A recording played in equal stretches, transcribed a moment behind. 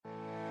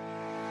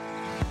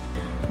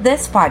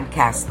This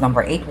podcast,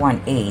 number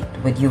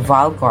 818, with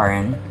Yuval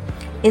Goren,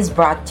 is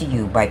brought to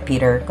you by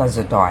Peter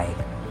Kozodoy,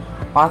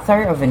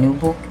 author of a new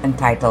book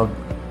entitled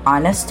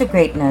Honest to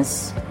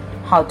Greatness: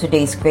 How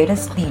Today's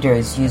Greatest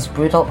Leaders Use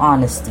Brutal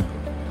Honesty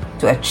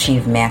to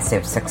Achieve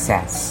Massive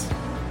Success.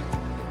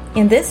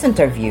 In this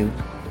interview,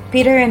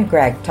 Peter and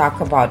Greg talk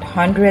about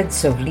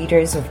hundreds of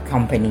leaders of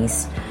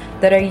companies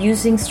that are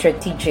using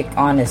strategic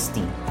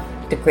honesty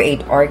to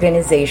create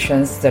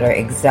organizations that are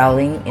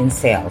excelling in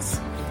sales,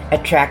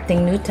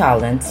 attracting new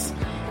talents,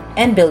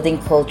 and building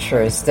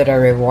cultures that are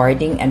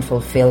rewarding and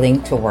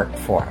fulfilling to work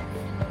for.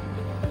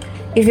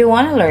 If you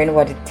want to learn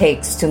what it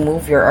takes to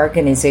move your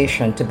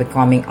organization to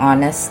becoming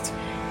honest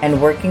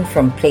and working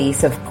from a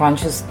place of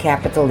conscious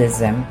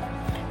capitalism,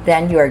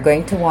 then you are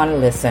going to want to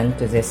listen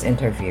to this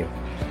interview.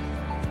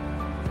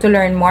 To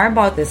learn more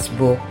about this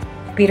book,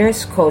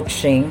 Peter's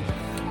coaching,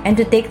 and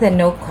to take the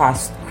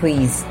no-cost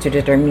quiz to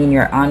determine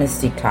your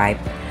honesty type,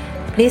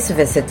 please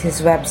visit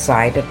his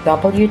website at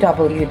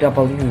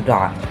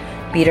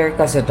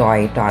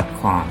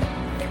www.peterkozodoy.com.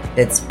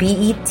 That's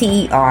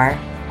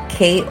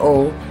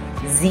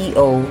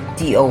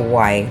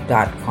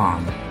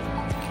PeterKozodoy.com.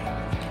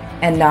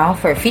 And now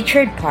for a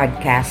featured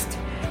podcast,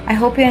 I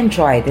hope you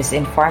enjoy this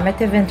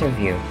informative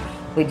interview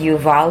with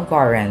Yuval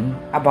Goren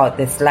about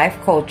this life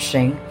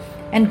coaching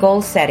and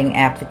goal-setting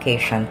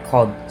application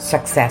called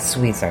Success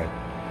Wizard.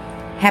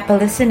 Happy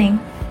listening.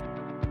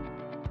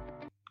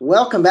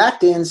 Welcome back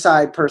to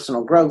Inside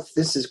Personal Growth.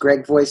 This is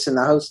Greg Voisin,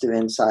 the host of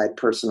Inside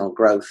Personal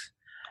Growth.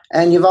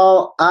 And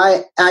Yuval,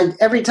 I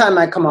every time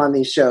I come on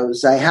these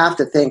shows, I have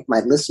to thank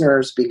my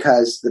listeners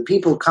because the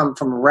people come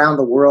from around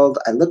the world.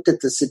 I looked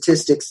at the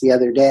statistics the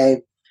other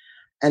day,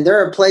 and there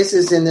are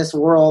places in this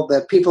world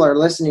that people are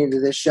listening to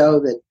this show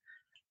that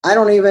I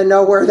don't even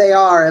know where they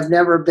are. I've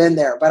never been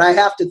there. But I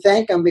have to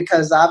thank them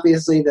because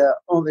obviously the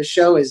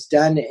show is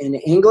done in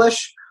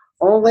English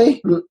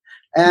only.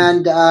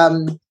 And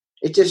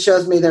it just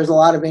shows me there's a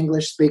lot of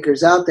English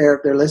speakers out there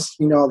if they're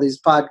listening to all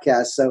these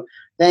podcasts. So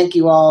thank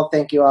you all.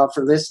 Thank you all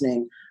for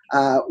listening.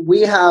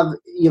 We have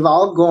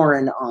Yuval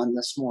Goren on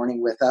this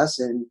morning with us,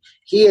 and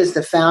he is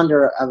the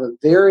founder of a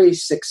very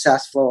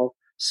successful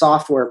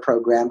software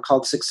program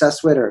called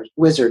Success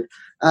Wizard.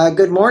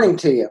 Good morning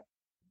to you.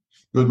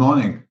 Good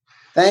morning.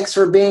 Thanks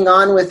for being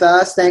on with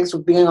us. Thanks for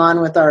being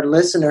on with our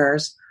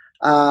listeners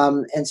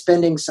and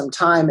spending some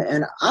time.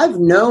 And I've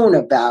known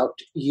about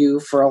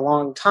you for a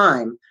long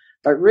time,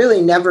 but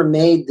really never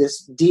made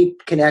this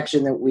deep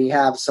connection that we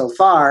have so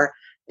far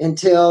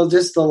until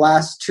just the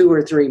last 2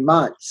 or 3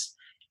 months.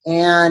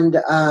 And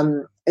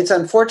it's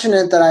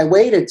unfortunate that I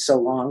waited so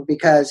long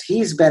because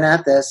he's been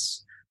at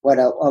this,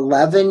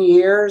 11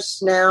 years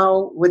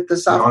now with the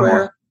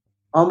software?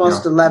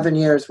 Almost 11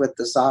 years with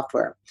the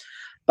software.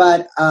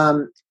 But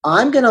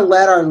I'm going to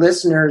let our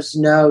listeners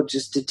know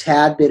just a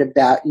tad bit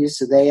about you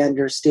so they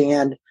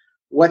understand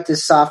what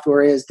this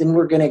software is. Then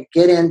we're going to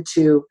get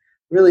into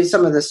really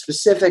some of the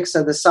specifics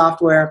of the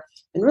software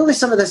and really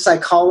some of the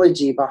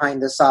psychology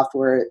behind the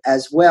software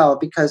as well,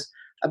 because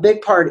a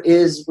big part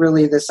is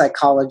really the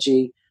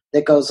psychology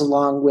that goes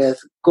along with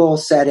goal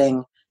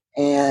setting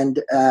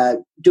and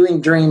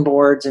doing dream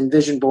boards and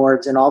vision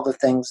boards and all the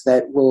things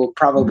that we'll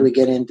probably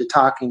get into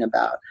talking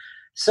about.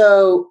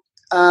 So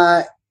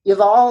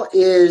Yuval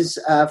is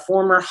a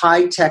former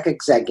high-tech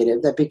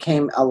executive that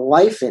became a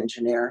life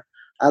engineer.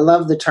 I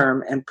love the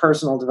term, and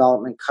personal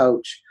development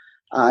coach.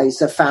 He's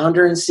the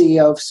founder and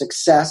CEO of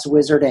Success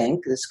Wizard, Inc.,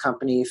 this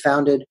company he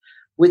founded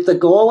with the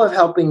goal of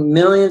helping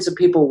millions of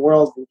people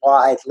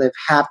worldwide live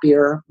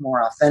happier,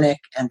 more authentic,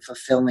 and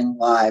fulfilling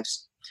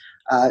lives.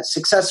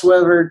 Success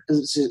Wizard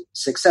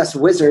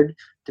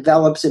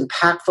develops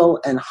impactful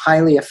and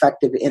highly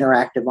effective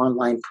interactive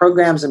online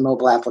programs and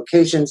mobile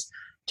applications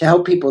to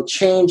help people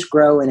change,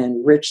 grow, and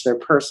enrich their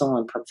personal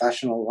and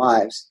professional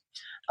lives.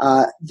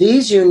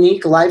 These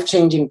unique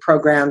life-changing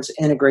programs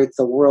integrate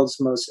the world's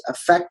most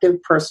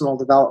effective personal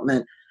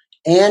development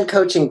and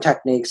coaching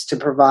techniques to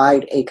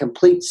provide a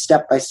complete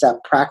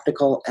step-by-step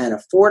practical and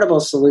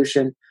affordable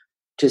solution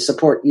to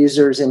support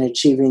users in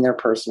achieving their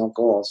personal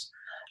goals.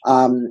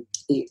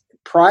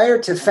 Prior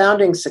to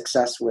founding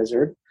Success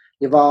Wizard,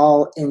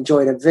 Yuval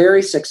enjoyed a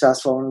very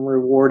successful and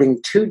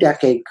rewarding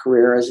 2-decade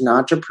career as an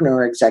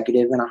entrepreneur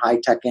executive in a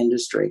high-tech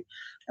industry.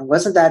 And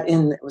was that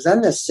in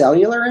the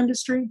cellular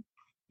industry?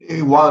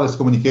 Wireless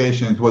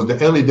communication. It was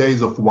the early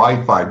days of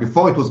Wi-Fi.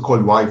 Before it was called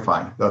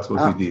Wi-Fi. That's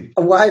what we did.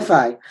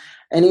 Wi-Fi.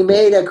 And he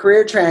made a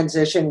career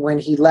transition when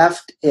he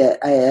left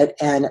it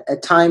and a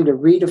time to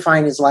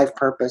redefine his life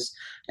purpose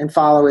and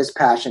follow his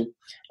passion.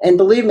 And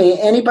believe me,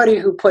 anybody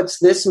who puts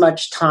this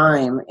much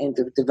time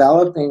into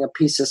developing a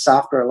piece of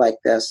software like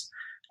this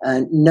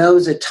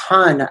knows a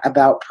ton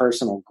about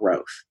personal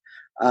growth.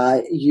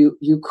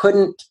 You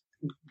couldn't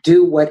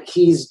do what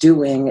he's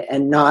doing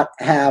and not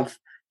have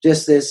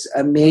just this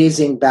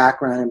amazing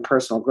background in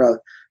personal growth.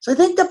 So I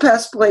think the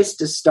best place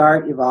to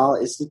start,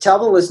 Yuval, is to tell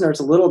the listeners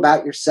a little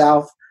about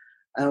yourself,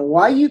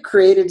 why you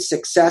created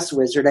Success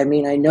Wizard. I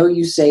mean, I know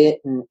you say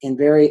it in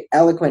very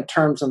eloquent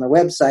terms on the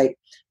website,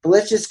 But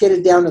let's just get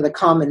it down to the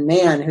common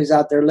man who's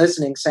out there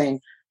listening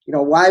saying,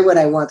 why would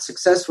I want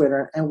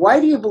SuccessWizard? And why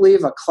do you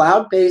believe a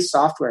cloud-based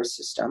software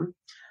system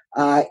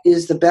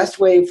is the best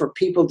way for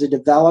people to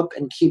develop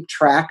and keep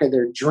track of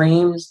their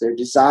dreams, their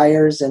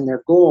desires, and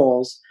their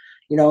goals?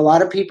 A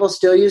lot of people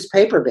still use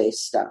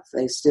paper-based stuff.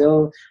 They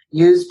still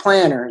use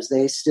planners.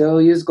 They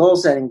still use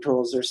goal-setting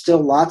tools. There's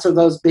still lots of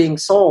those being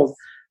sold.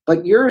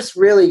 But yours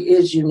really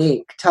is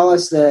unique. Tell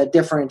us the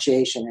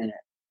differentiation in it.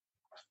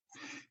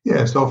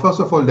 Yeah, so first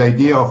of all, the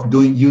idea of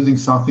using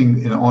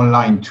something in an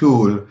online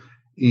tool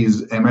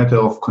is a matter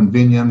of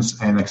convenience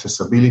and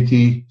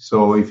accessibility.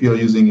 So if you're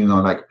using,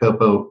 like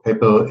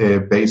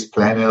paper-based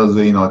planners,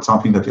 it's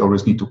something that you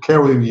always need to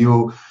carry with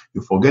you.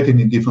 You forget it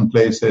in different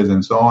places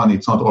and so on.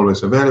 It's not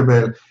always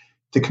available.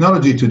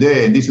 Technology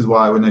today, and this is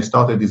why when I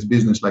started this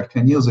business like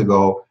 10 years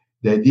ago,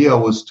 the idea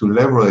was to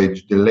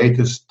leverage the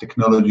latest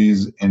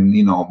technologies and,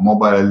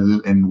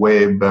 mobile and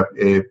web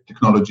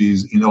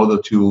technologies in order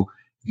to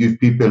give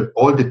people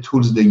all the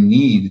tools they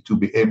need to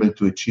be able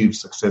to achieve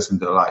success in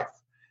their life.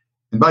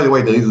 And by the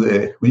way,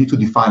 we need to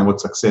define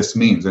what success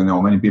means. I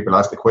know many people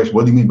ask the question,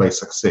 what do you mean by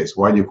success?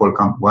 Why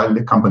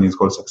the company is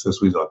called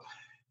SuccessWizard?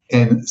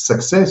 And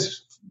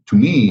success, to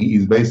me,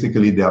 is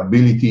basically the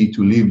ability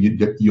to live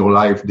your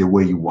life the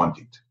way you want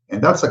it.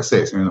 And that's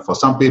success. For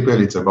some people,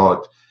 it's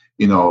about,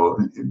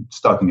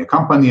 starting a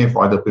company.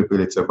 For other people,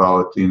 it's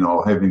about,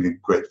 having a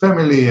great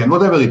family and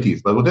whatever it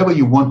is. But whatever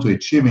you want to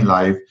achieve in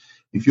life,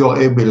 if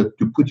you're able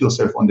to put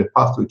yourself on the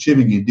path to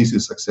achieving it, this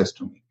is success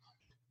to me.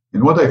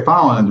 And what I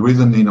found, and the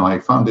reason, I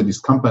founded this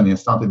company and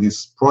started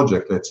this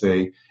project, let's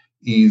say,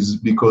 is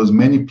because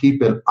many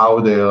people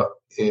out there,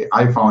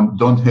 I found,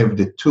 don't have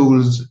the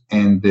tools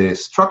and the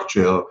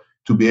structure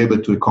to be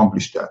able to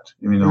accomplish that.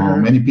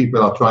 Many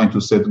people are trying to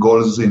set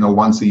goals,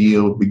 once a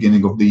year,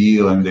 beginning of the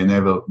year, and they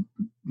never,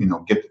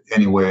 get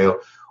anywhere.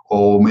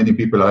 Or many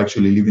people are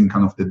actually living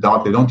kind of the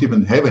dark. They don't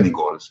even have any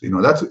goals.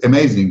 That's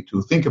amazing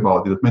to think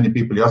about it. Many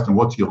people, you ask them,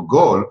 what's your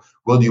goal?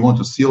 Where do you want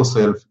to see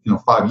yourself,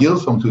 5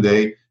 years from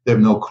today? They have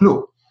no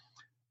clue.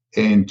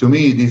 And to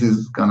me, this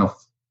is kind of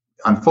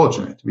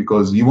unfortunate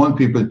because you want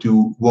people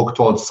to work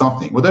towards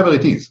something, whatever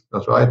it is.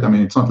 That's right.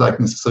 It's not like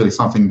necessarily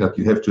something that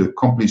you have to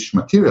accomplish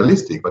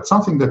materialistic, but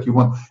something that you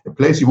want, a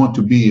place you want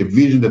to be, a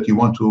vision that you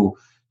want to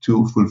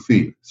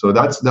fulfill. So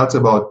that's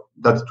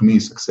to me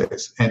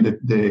success. And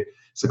the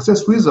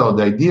SuccessWizard,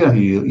 the idea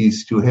here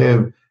is to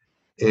have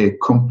a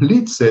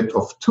complete set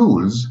of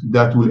tools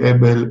that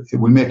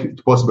will make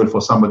it possible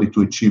for somebody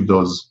to achieve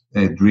those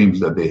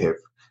dreams that they have.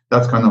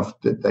 That's kind of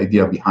the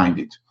idea behind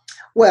it.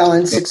 Well,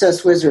 and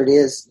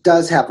SuccessWizard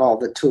does have all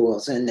the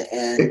tools, and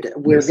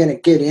we're going to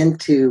get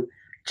into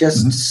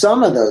just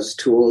some of those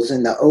tools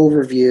in the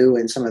overview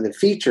and some of the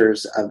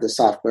features of the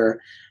software.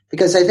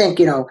 Because I think,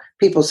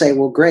 people say,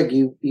 well, Greg,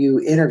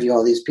 you interview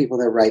all these people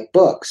that write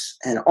books,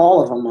 and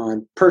all of them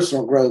on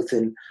personal growth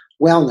and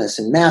wellness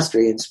and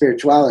mastery and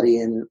spirituality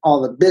and all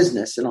the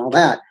business and all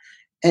that.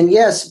 And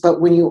yes,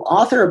 but when you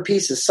author a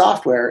piece of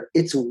software,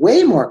 it's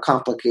way more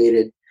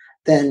complicated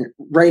than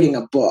writing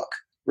a book,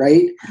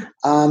 right?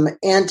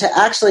 And to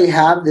actually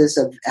have this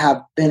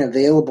have been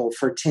available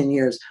for 10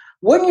 years,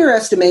 what in your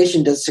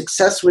estimation does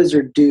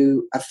SuccessWizard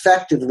do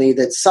effectively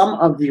that some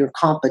of your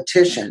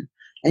competition,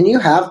 and you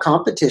have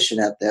competition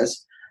at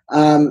this,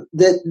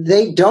 that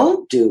they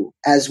don't do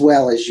as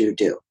well as you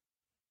do?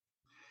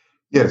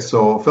 Yes,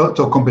 so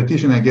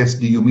competition, I guess,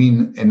 do you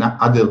mean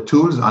other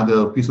tools,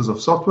 other pieces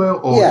of software?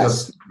 Or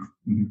yes. Just...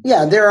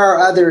 Yeah, there are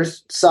other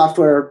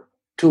software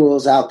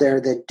tools out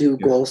there that do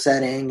goal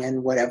setting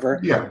and whatever.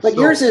 Yeah, but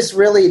yours is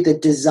really the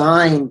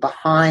design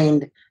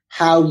behind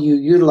how you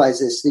utilize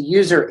this. The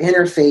user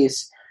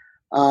interface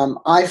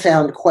I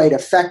found quite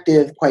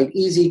effective, quite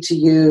easy to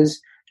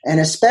use, and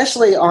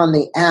especially on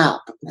the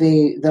app,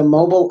 the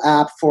mobile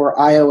app for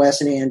iOS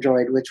and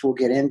Android, which we'll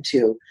get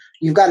into.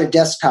 You've got a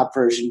desktop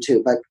version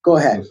too, but go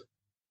ahead.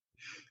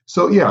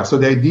 So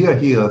the idea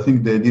here, I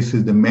think that this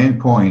is the main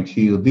point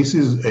here. This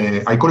is,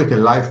 I call it a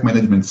life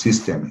management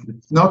system.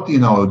 It's not,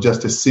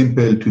 just a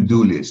simple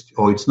to-do list,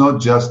 or it's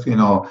not just,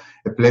 a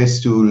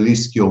place to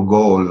list your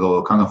goals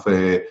or kind of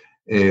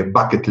a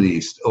bucket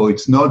list, or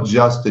it's not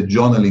just a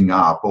journaling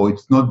app, or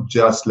it's not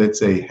just, let's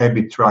say,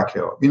 habit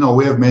tracker.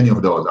 We have many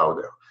of those out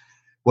there.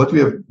 What we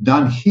have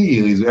done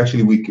here is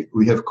actually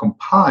we have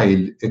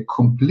compiled a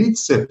complete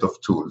set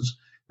of tools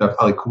that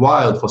are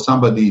required for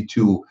somebody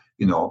to,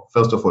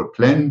 first of all,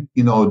 plan,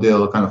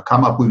 they'll kind of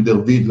come up with their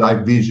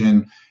life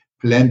vision,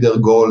 plan their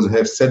goals,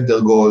 have set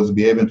their goals,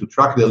 be able to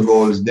track their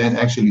goals, then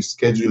actually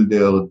schedule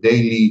their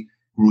daily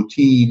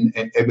routine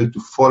and able to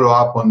follow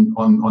up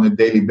on a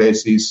daily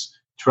basis,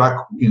 track,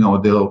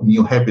 their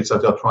new habits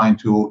that they're trying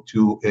to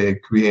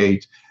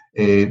create,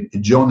 a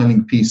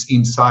journaling piece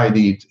inside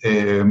it,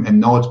 a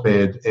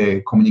notepad, a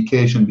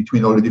communication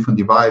between all the different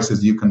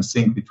devices you can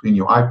sync between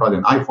your iPad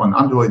and iPhone,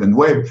 Android, and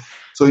web.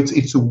 So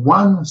it's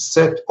one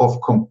set of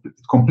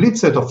complete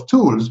set of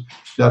tools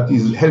that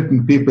is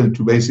helping people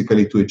to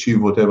basically to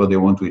achieve whatever they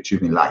want to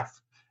achieve in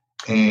life.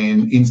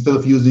 And instead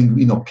of using,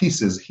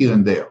 pieces here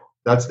and there.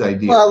 That's the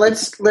idea. Well,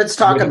 let's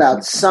talk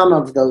about some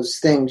of those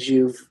things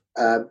you've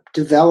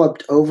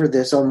developed over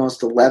this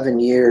almost 11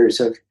 years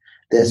of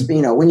this. Mm-hmm.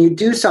 You know, when you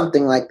do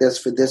something like this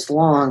for this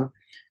long,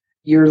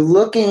 you're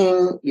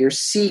looking, you're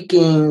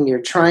seeking,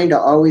 you're trying to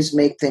always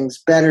make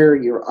things better,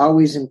 you're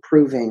always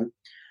improving.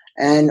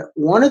 And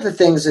one of the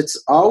things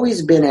that's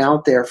always been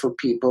out there for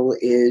people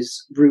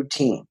is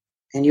routine.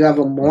 And you have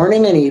a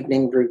morning and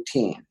evening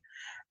routine.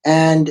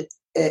 And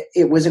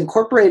it was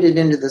incorporated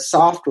into the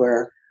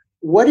software.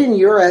 What, in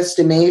your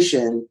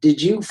estimation,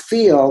 did you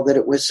feel that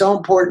it was so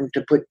important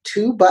to put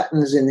 2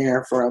 buttons in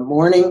there for a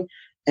morning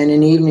and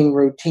an evening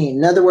routine?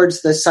 In other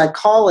words, the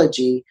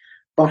psychology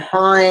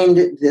behind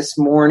this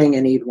morning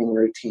and evening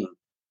routine.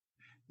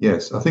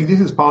 Yes, I think this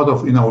is part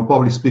of, we'll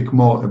probably speak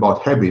more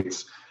about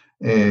habits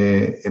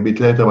a bit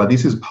later, but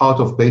this is part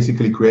of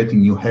basically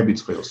creating new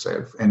habits for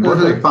yourself. And what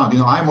I found,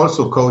 I'm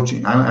also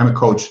coaching. I'm a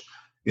coach,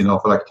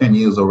 for like 10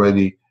 years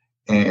already,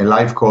 a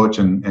life coach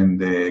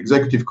and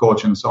executive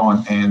coach and so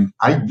on. And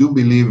I do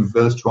believe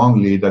very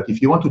strongly that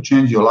if you want to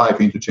change your life,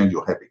 you need to change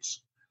your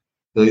habits.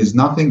 There is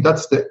nothing,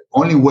 that's the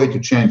only way to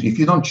change. If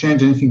you don't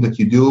change anything that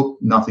you do,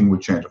 nothing will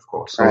change, of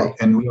course. So, right.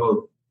 And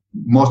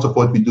most of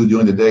what we do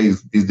during the day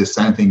is the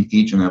same thing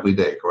each and every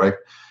day, correct?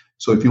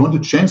 So if you want to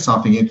change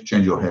something, you need to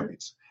change your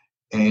habits.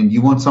 And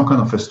you want some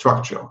kind of a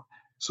structure.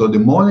 So the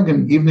morning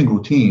and evening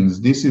routines,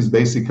 this is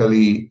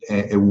basically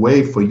a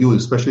way for you,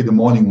 especially the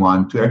morning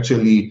one, to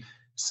actually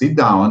sit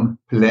down,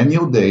 plan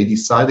your day,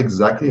 decide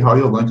exactly how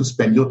you're going to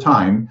spend your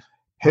time,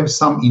 have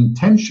some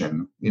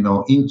intention,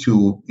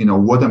 into,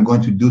 what I'm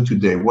going to do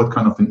today, what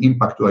kind of an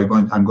impact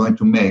I'm going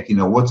to make,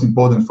 what's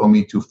important for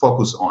me to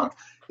focus on.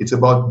 It's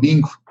about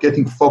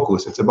getting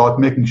focused. It's about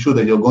making sure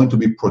that you're going to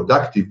be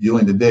productive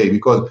during the day,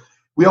 because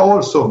we are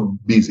all so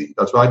busy.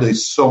 That's why there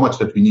is so much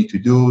that we need to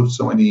do.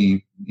 So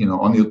many,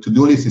 on your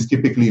to-do list is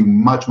typically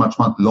much, much,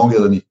 much longer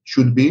than it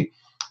should be.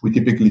 We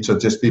typically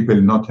suggest people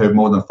not have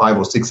more than 5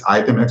 or 6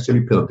 items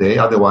actually per day.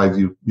 Otherwise,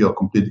 you're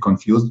completely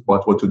confused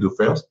about what to do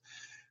first.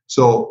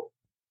 So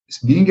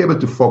being able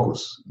to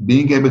focus,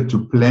 being able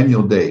to plan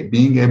your day,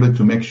 being able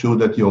to make sure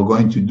that you're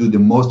going to do the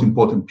most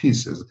important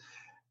pieces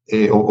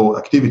or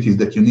activities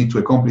that you need to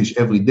accomplish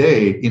every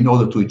day in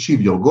order to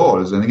achieve your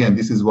goals. And again,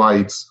 this is why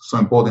it's so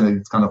important that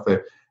it's kind of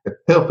a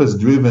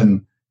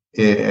purpose-driven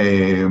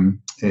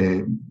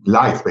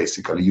life,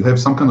 basically. You have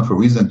some kind of a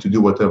reason to do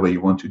whatever you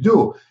want to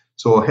do.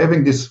 So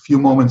having these few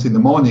moments in the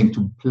morning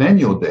to plan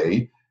your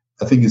day,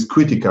 I think is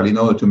critical in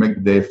order to make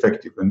the day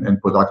effective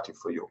and productive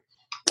for you.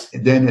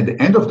 And then at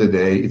the end of the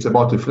day, it's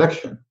about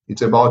reflection.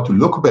 It's about to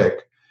look back,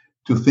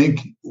 to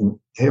think,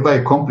 have I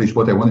accomplished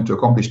what I wanted to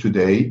accomplish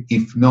today?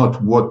 If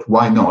not,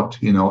 why not?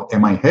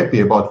 Am I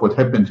happy about what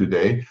happened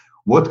today?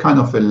 What kind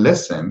of a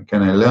lesson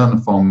can I learn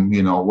from,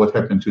 what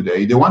happened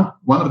today?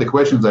 One of the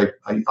questions I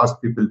ask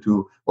people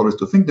to always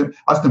to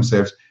ask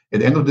themselves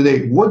at the end of the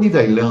day, what did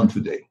I learn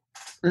today?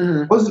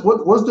 Mm-hmm.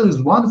 Was there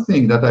is one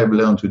thing that I've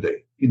learned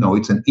today?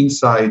 It's an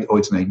insight, or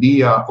it's an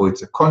idea, or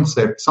it's a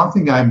concept,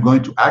 something I'm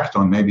going to act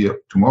on maybe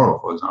tomorrow,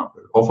 for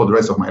example, or for the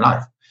rest of my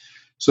life.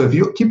 So if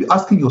you keep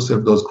asking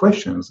yourself those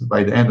questions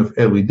by the end of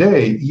every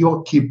day,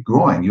 you'll keep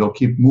growing, you'll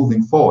keep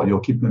moving forward, you'll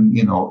keep,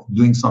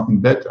 doing something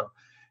better.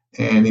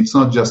 And it's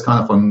not just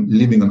kind of on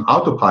living on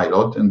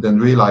autopilot and then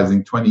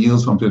realizing 20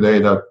 years from today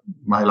that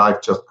my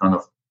life just kind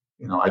of,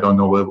 I don't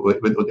know where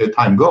the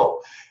time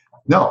go.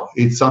 No,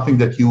 it's something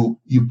that you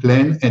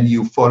plan and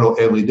you follow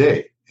every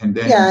day. And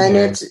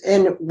then,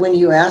 and when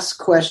you ask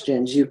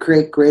questions, you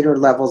create greater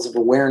levels of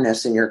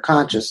awareness in your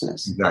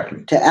consciousness.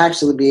 Exactly. To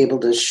actually be able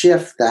to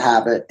shift the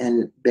habit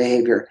and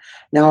behavior.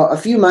 Now, a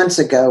few months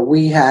ago,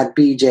 we had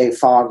BJ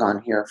Fogg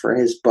on here for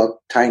his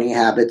book, Tiny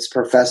Habits,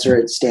 professor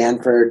at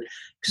Stanford,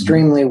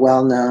 extremely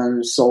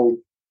well-known, sold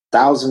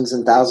thousands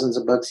and thousands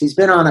of books. He's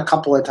been on a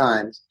couple of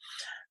times.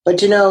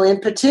 But,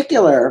 in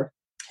particular,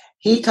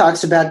 he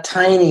talks about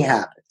tiny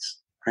habits,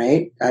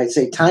 right? I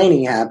say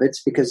tiny habits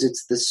because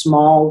it's the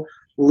small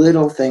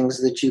little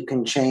things that you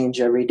can change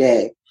every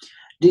day.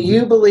 Do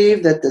you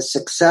believe that the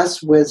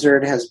Success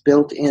Wizard has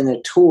built in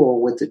a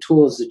tool with the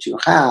tools that you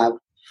have,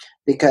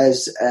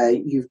 because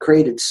you've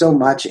created so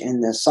much in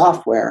this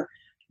software,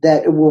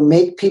 that it will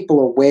make people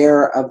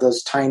aware of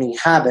those tiny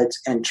habits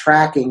and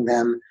tracking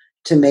them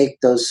to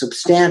make those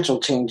substantial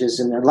changes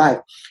in their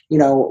life?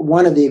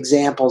 One of the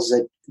examples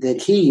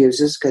that he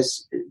uses,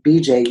 because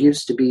BJ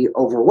used to be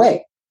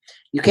overweight.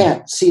 You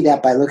can't see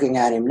that by looking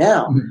at him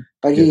now,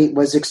 but he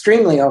was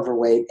extremely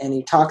overweight, and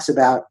he talks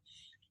about,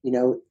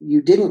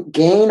 you didn't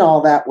gain all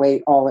that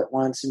weight all at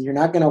once, and you're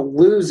not going to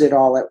lose it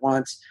all at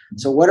once.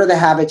 So what are the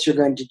habits you're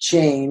going to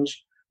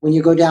change when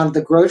you go down to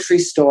the grocery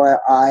store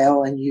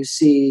aisle and you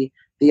see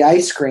the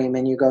ice cream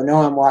and you go,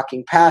 no, I'm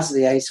walking past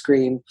the ice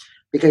cream,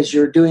 because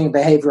you're doing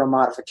behavioral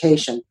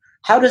modification.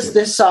 How does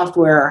this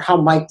software, how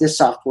might this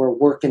software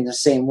work in the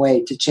same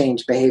way to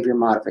change behavior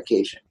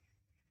modification?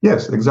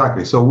 Yes,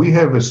 exactly. So we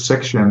have a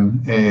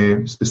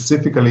section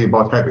specifically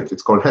about habits.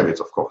 It's called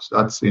Habits, of course.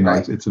 That's,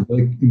 right. It's a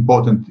very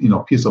important,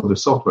 piece of the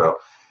software.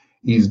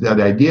 is that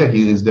the idea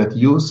here is that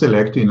you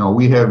select,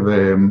 we have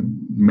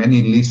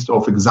many lists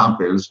of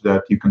examples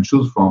that you can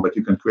choose from, but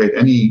you can create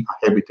any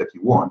habit that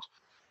you want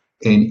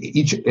in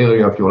each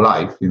area of your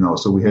life,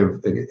 so we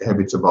have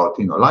habits about,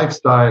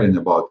 lifestyle and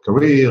about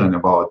career and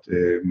about,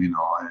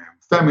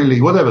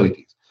 family, whatever it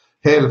is,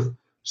 health.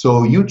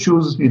 So you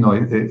choose,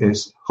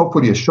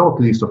 hopefully a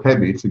short list of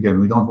habits. Again,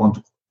 we don't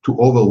want to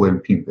overwhelm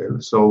people.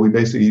 So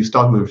you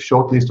start with a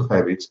short list of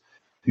habits.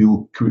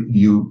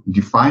 You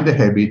define the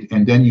habit,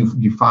 and then you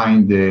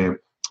define the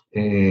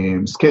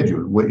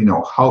schedule, where,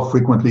 how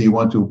frequently you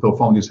want to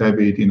perform this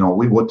habit,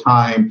 with what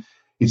time.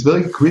 It's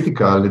very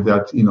critical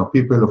that,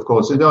 people, of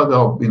course, there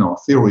are,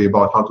 theory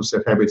about how to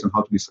set habits and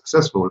how to be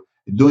successful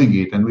at doing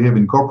it. And we have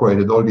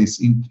incorporated all this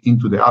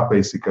into the app,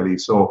 basically.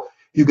 So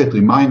you get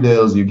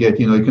reminders, you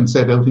can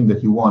set everything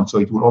that you want. So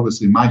it will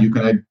always remind you. You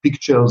can add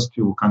pictures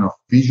to kind of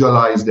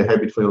visualize the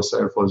habit for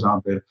yourself, for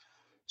example.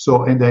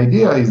 So, and the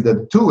idea is that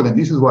the tool, and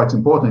this is why it's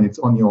important, it's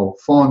on your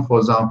phone, for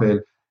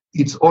example,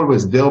 it's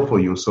always there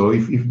for you. So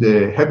if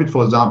the habit,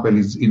 for example,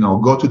 is,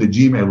 go to the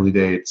gym every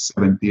day at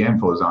 7 p.m.,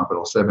 for example,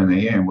 or 7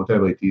 a.m.,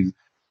 whatever it is,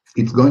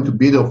 it's going to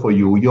be there for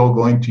you. You're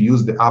going to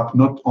use the app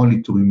not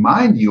only to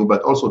remind you,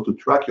 but also to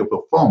track your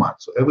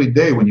performance. So every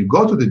day when you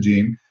go to the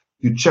gym,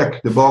 you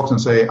check the box and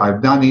say,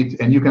 I've done it.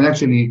 And you can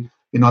actually,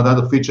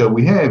 another feature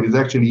we have is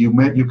actually you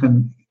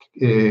can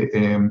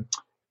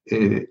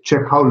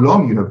check how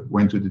long you have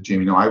went to the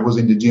gym. I was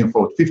in the gym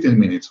for 15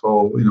 minutes,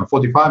 for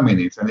 45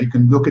 minutes, and you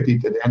can look at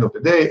it at the end of the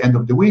day, end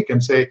of the week,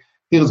 and say,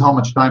 here's how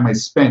much time I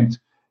spent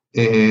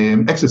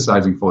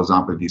exercising, for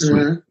example, this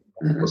week.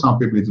 Mm-hmm. For some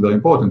people, it's very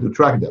important to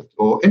track that,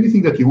 or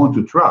anything that you want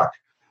to track.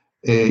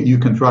 You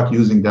can track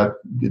using the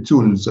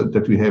tools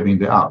that we have in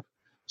the app.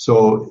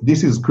 So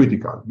this is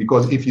critical,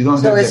 because if you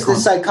don't have it's the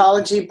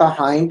psychology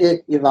behind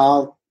it,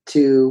 Yuval,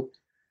 to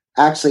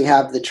actually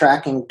have the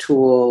tracking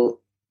tool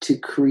to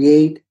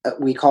create,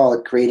 we call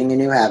it creating a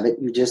new habit.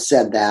 You just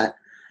said that.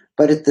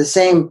 But at the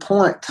same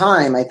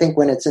time, I think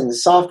when it's in the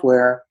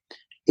software,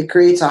 it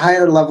creates a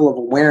higher level of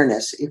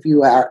awareness if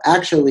you are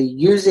actually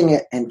using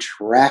it and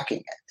tracking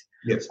it.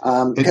 Yes.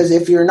 Because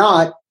if you're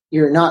not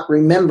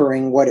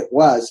remembering what it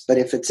was. But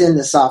if it's in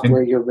the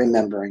software, you're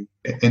remembering.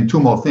 And two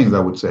more things I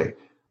would say.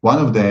 One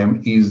of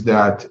them is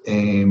that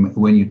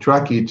when you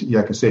track it,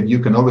 like I said, you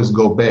can always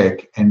go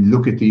back and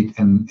look at it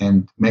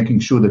and making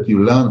sure that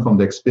you learn from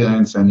the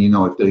experience. And,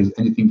 if there is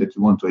anything that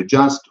you want to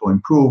adjust or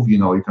improve, you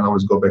can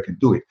always go back and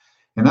do it.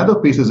 Another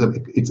piece is that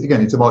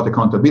it's about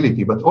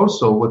accountability, but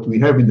also what we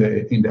have in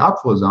the app,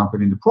 for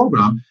example, in the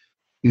program,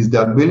 is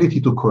the ability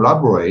to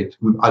collaborate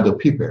with other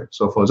people.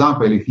 So, for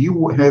example, if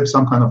you have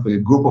some kind of a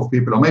group of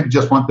people, or maybe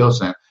just one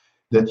person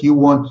that you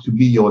want to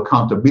be your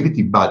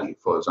accountability buddy,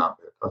 for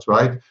example, that's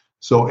right.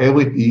 So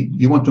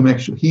you want to make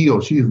sure he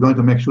or she is going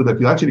to make sure that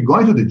you're actually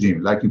going to the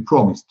gym, like you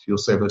promised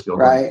yourself that you're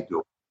going to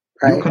do.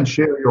 Right. You can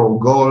share your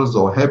goals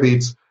or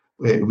habits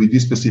with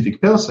this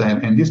specific person,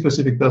 and this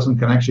specific person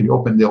can actually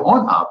open their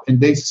own app, and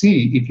they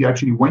see if you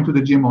actually went to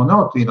the gym or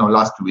not,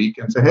 last week,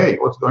 and say, hey,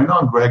 what's going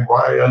on, Greg?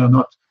 Why are you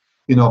not,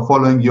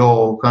 following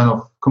your kind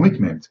of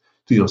commitment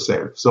to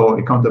yourself? So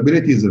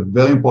accountability is a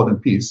very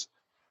important piece.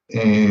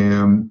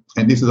 And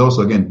this is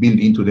also, again, built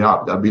into the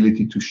app, the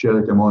ability to share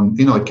it among,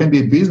 it can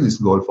be a business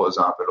goal, for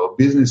example, or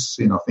business,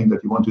 thing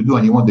that you want to do,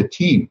 and you want the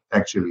team,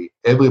 actually,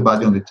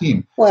 everybody on the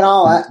team. Well,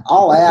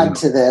 I'll add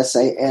to this,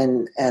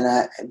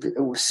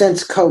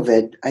 since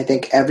COVID, I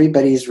think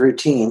everybody's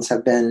routines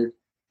have been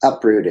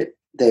uprooted.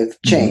 They've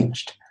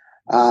changed.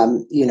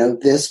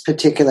 Mm-hmm. This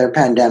particular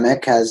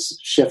pandemic has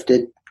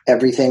shifted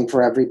everything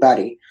for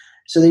everybody.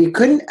 So you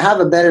couldn't have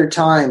a better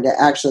time to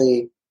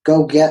actually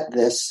go get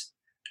this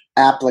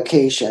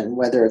application,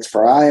 whether it's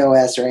for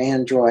iOS or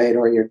Android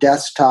or your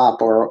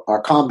desktop or a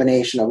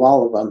combination of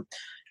all of them,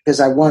 because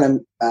I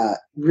want to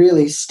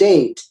really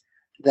state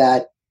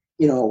that,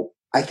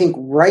 I think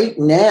right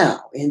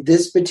now in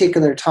this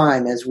particular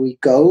time, as we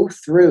go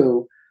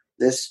through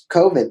this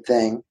COVID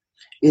thing,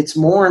 it's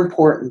more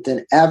important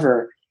than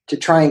ever to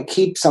try and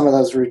keep some of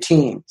those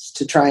routines,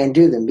 to try and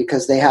do them,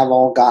 because they have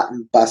all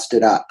gotten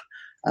busted up.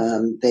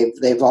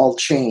 They've all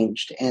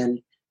changed,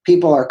 and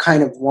people are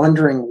kind of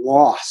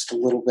lost a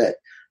little bit.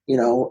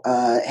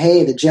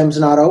 Hey, the gym's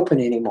not open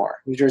anymore.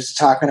 You're just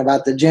talking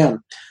about the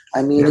gym.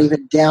 I mean, yes.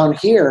 Even down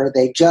here,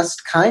 they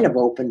just kind of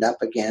opened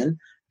up again.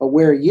 But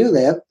where you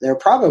live, they're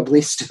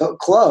probably still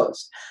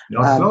closed.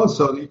 Closed,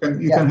 so you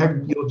can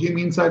have your gym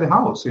inside the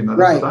house. That's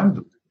right. what I'm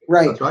doing.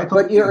 Right.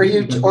 But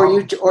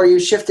you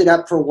shift it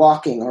up for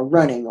walking or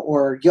running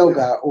or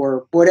yoga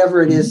or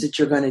whatever it is that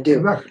you're going to do.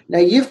 Exactly. Now,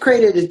 you've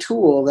created a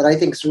tool that I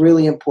think is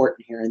really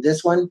important here. And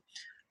this one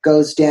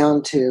goes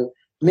down to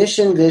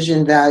mission,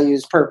 vision,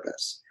 values,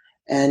 purpose.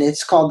 And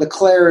it's called the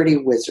Clarity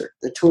Wizard.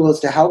 The tool is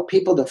to help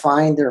people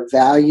define their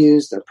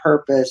values, their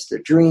purpose, their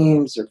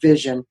dreams, their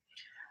vision.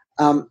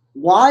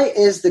 Why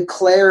is the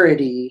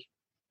Clarity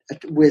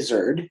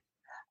Wizard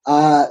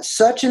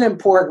such an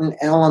important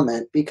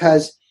element?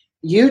 Because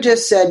you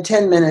just said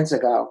 10 minutes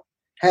ago,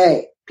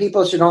 hey,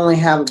 people should only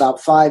have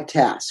about 5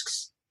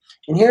 tasks.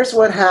 And here's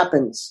what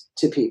happens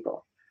to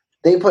people.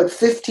 they put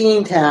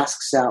 15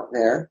 tasks out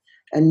there,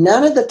 and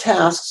none of the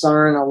tasks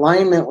are in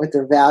alignment with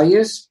their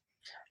values.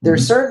 They're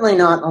certainly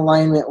not in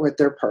alignment with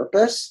their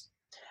purpose.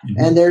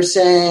 And they're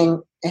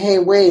saying, hey,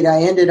 wait,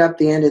 I ended up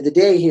the end of the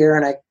day here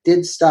and I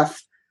did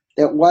stuff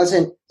that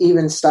wasn't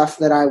even stuff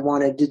that I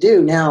wanted to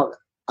do. Now,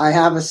 I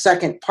have a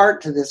second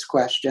part to this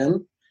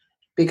question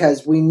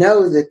because we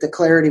know that the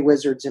clarity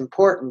wizard's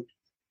important.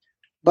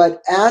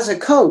 But as a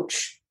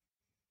coach,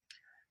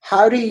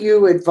 how do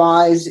you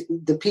advise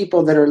the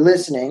people that are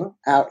listening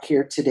out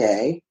here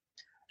today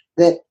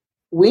that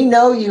we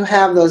know you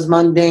have those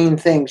mundane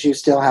things you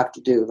still have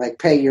to do, like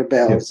pay your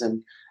bills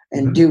and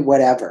do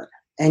whatever,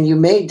 and you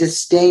may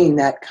disdain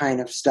that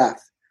kind of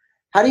stuff.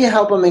 How do you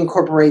help them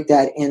incorporate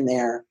that in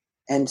there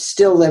and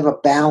still live a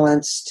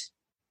balanced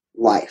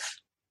life?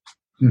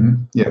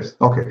 Yes.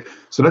 Okay.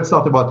 So let's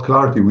talk about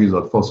Clarity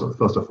Wizard first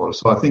of all.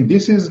 So I think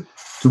this is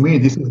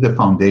the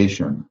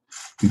foundation,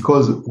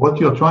 because what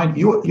you're trying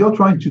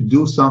to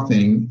do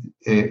something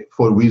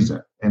for a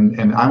reason.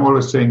 And I'm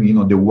always saying,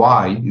 the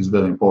why is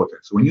very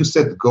important. So when you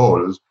set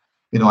goals,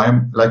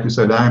 like you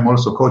said, I'm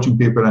also coaching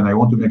people, and I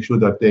want to make sure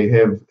that they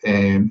have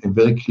a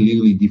very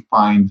clearly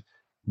defined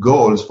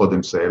goals for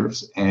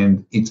themselves.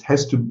 And it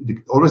has to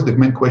always, the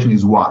main question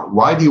is why.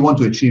 Why do you want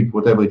to achieve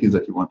whatever it is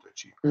that you want to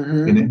achieve?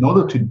 And in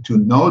order to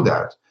know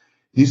that,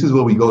 this is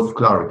where we go to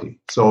clarity.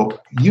 So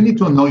you need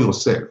to know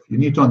yourself. You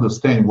need to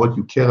understand what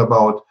you care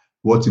about,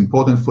 what's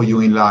important for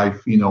you in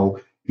life,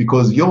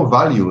 because your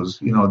values,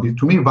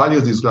 to me,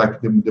 values is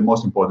like the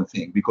most important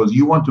thing, because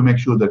you want to make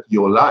sure that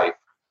your life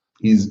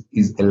is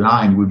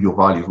aligned with your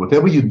values.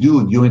 Whatever you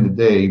do during the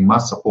day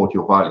must support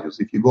your values.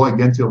 If you go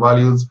against your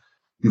values,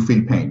 you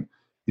feel pain.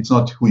 It's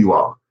not who you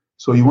are.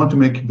 So you want to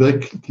make very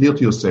clear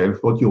to yourself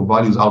what your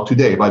values are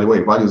today. By the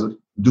way, values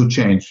do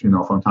change,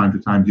 from time to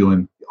time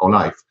during our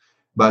life.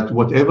 But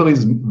whatever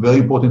is very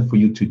important for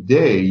you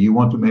today, you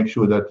want to make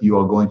sure that you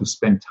are going to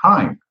spend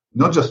time,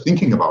 not just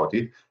thinking about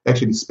it,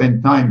 actually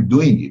spend time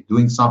doing it,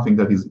 doing something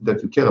that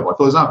you care about.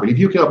 For example, if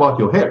you care about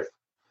your health,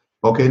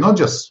 okay, not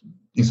just,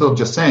 instead of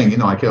just saying,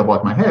 I care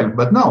about my health,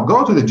 but no,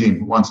 go to the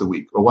gym once a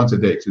week or once a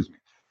day,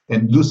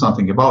 and do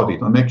something about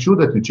it, and make sure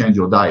that you change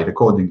your diet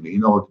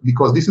accordingly,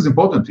 because this is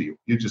important to you.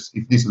 If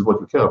this is what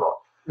you care about,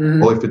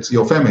 or if it's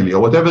your family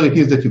or whatever it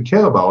is that you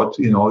care about,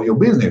 your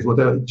business,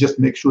 whatever, just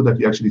make sure that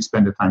you actually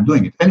spend the time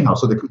doing it. Anyhow,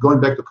 so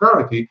going back to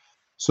clarity,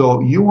 so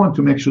you want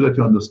to make sure that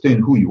you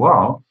understand who you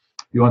are,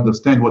 you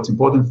understand what's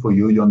important for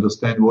you, you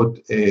understand what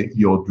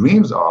your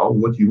dreams are,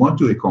 what you want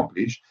to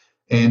accomplish,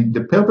 and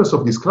the purpose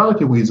of this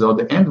Clarity Wizard,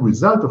 the end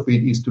result of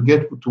it, is to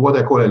get to what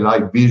I call a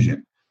life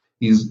vision.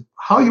 Is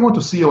how you want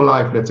to see your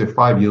life, let's say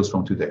 5 years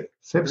from today.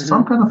 So have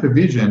some kind of a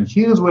vision.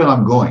 Here's where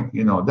I'm going.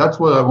 That's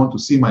where I want to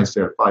see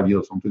myself 5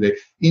 years from today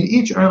in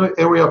each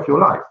area of your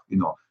life,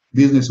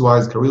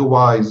 business-wise,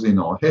 career-wise,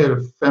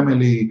 health,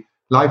 family,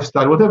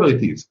 lifestyle, whatever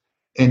it is.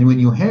 And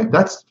when you have,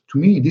 that's, to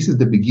me, this is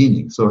the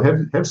beginning. So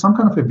have some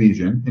kind of a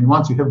vision. And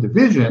once you have the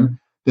vision,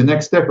 the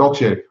next step,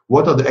 okay,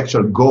 what are the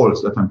actual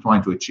goals that I'm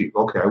trying to achieve?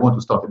 Okay, I want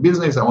to start a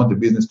business. I want the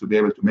business to be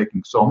able to make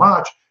so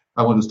much.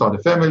 I want to start a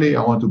family,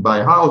 I want to buy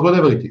a house,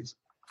 whatever it is.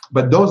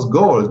 But those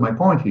goals, my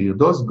point here,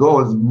 those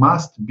goals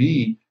must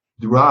be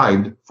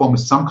derived from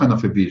some kind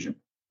of a vision.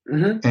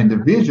 And the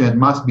vision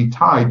must be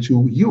tied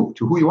to you,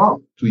 to who you are,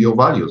 to your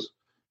values,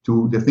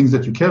 to the things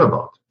that you care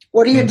about.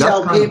 What do you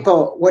tell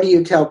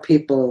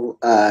people,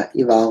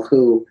 Yuval,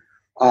 who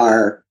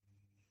are,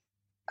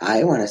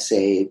 I want to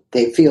say,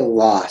 they feel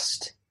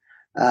lost.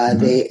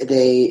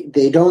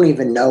 They don't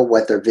even know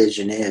what their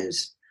vision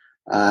is.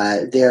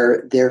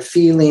 They're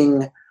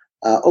feeling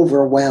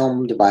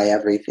overwhelmed by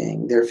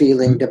everything. They're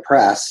feeling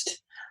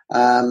depressed.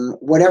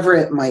 Whatever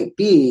it might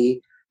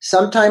be,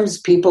 sometimes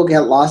people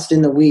get lost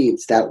in the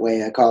weeds, that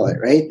way I call it,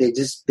 right?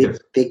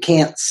 They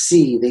can't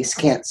see. They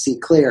can't see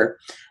clear.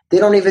 They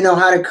don't even know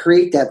how to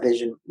create that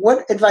vision.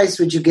 What advice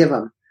would you give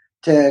them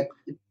to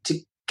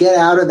get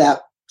out of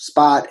that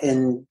spot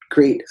and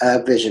create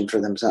a vision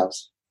for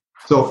themselves?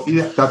 So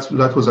that's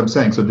what I'm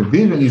saying. So the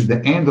vision is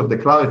the end of the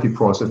clarity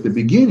process. The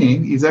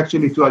beginning is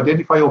actually to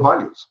identify your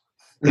values.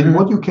 And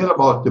what you care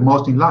about the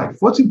most in life,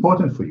 what's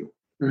important for you,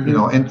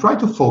 and try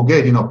to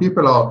forget,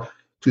 people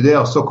today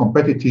are so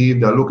competitive.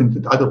 They're looking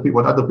at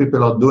what other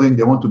people are doing.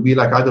 They want to be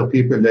like other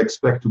people. They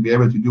expect to be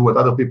able to do what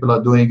other people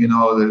are doing,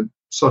 the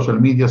social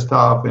media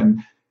stuff.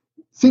 And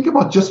think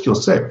about just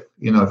yourself.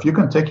 If you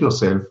can take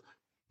yourself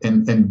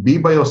and be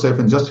by yourself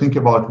and just think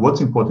about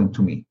what's important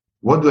to me.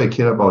 What do I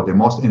care about the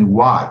most and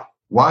why?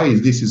 Why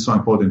is this so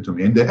important to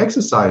me? And the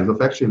exercise of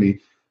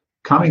actually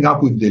coming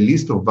up with the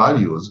list of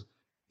values,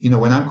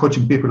 when I'm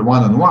coaching people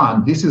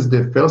one-on-one, this is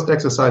the first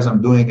exercise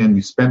I'm doing, and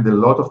we spend a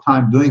lot of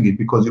time doing it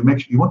because you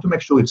want to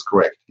make sure it's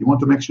correct. You want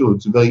to make sure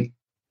it's very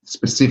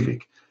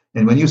specific.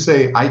 And when you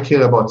say, I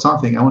care about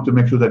something, I want to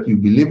make sure that you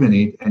believe in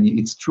it and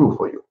it's true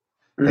for you.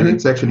 And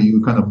it's actually,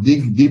 you kind of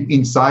dig deep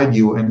inside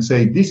you and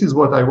say, this is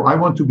what I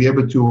want to be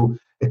able to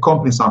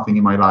accomplish something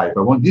in my life.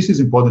 This is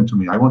important to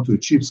me. I want to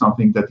achieve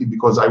something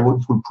because I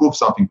want to prove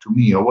something to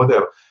me or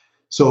whatever.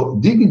 So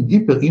digging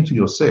deeper into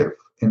yourself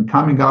and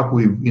coming up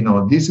with,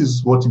 this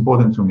is what's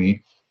important to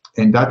me.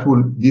 And that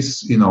will,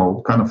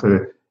 kind of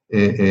a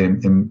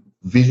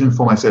vision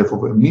for myself,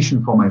 of a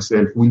mission for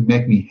myself will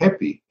make me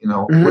happy.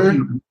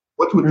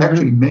 What will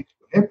actually make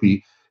you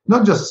happy,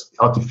 not just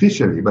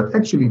artificially, but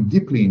actually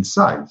deeply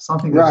inside.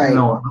 Something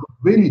that,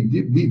 really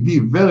be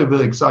very,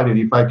 very excited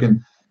if I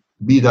can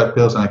be that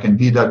person, I can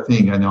be that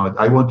thing.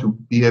 I want to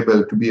be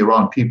able to be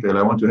around people.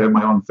 I want to have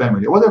my own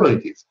family, whatever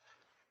it is.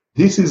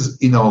 This is,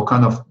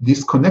 kind of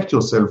disconnect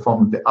yourself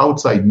from the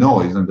outside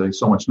noise, and there is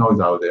so much noise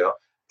out there,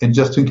 and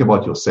just think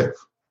about yourself.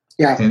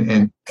 Yeah.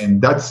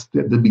 And that's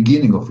the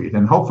beginning of it.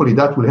 And hopefully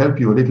that will help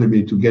you a little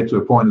bit to get to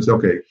a point and say,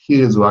 okay,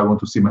 here's where I want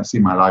to see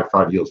my life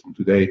 5 years from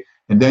today.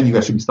 And then you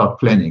actually start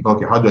planning,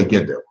 okay, how do I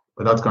get there?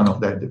 But that's kind of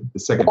the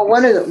second. Well,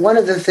 one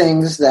of the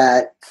things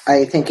that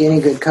I think any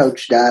good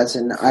coach does,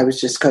 and I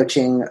was just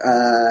coaching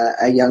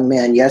a young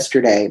man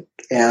yesterday,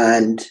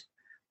 and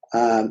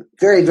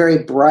very, very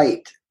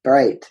bright.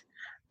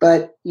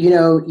 But,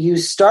 you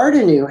start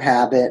a new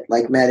habit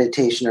like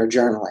meditation or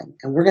journaling,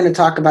 and we're going to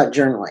talk about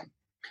journaling.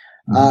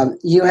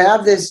 You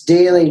have this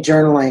daily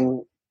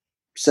journaling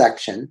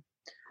section.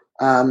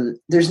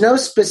 There's no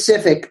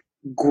specific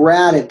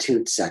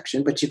gratitude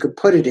section, but you could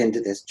put it into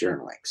this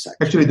journaling section.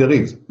 Actually, there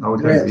is. I would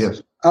say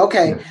yes.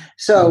 Okay. Yes.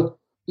 So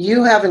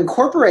you have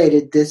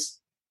incorporated this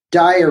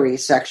diary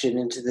section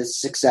into the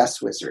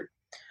Success Wizard.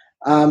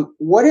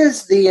 What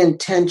is the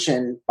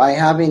intention by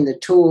having the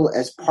tool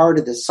as part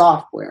of the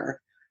software?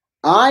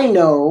 I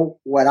know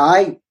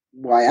why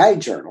I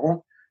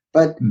journal,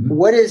 but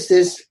what is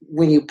this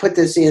when you put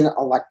this in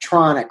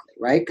electronically,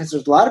 right? Because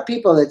there's a lot of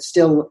people that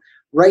still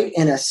write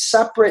in a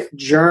separate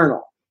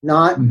journal,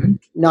 not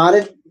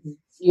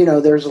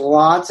there's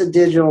lots of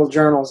digital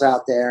journals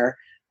out there,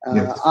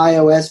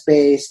 iOS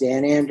based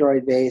and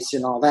Android based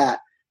and all that.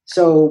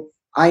 So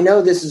I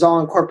know this is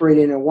all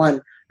incorporated into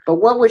one, but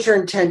what was your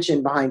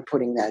intention behind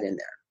putting that in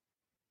there?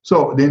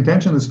 So the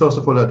intention is, first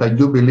of all, that I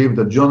do believe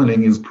that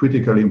journaling is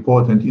critically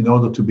important in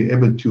order to be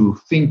able to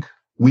think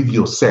with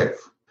yourself.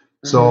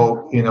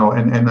 So,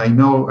 and I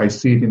know I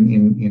see it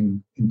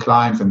in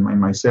clients and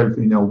myself,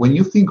 when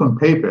you think on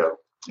paper,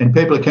 and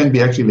paper can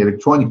be actually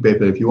electronic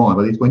paper if you want,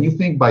 but it's when you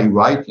think by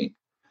writing.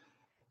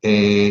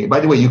 By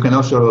the way, you can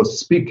also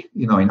speak,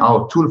 in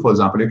our tool, for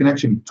example, you can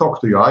actually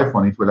talk to your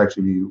iPhone. It will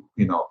actually,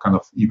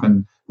 you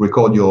can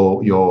record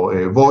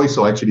your voice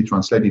or actually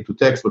translate it to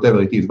text, whatever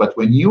it is. But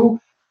when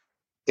you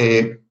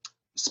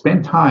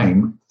spend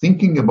time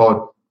thinking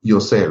about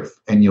yourself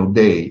and your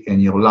day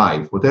and your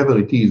life, whatever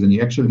it is, and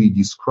you actually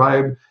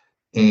describe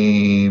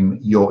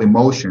your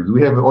emotions.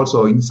 We have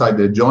also inside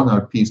the journal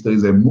piece, there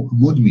is a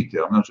mood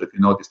meter. I'm not sure if you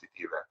noticed it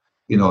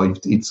even.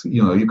 It's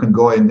you can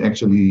go and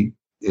actually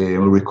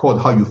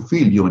record how you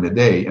feel during the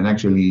day and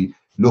actually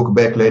look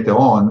back later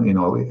on,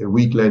 a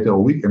week later,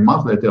 a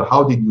month later,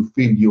 how did you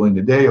feel during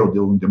the day or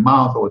during the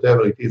month or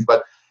whatever it is.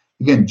 But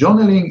again,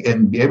 journaling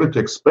and be able to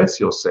express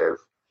yourself,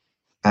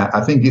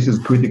 I think this is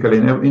critical.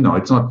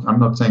 It's not. I'm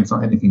not saying it's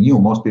not anything new.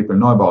 Most people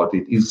know about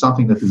it. It's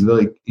something that is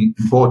very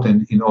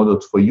important in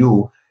order for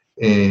you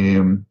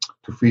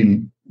to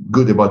feel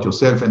good about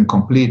yourself and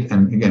complete,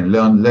 and again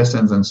learn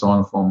lessons and so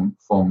on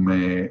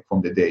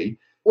from the day.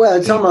 Well,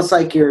 it's almost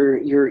like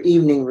your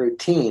evening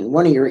routine.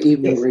 One of your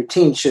evening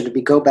routines should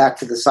be go back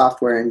to the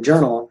software and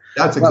journal.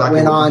 That's exactly what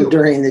went on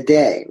during the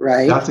day,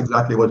 right? That's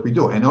exactly what we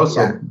do. And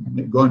also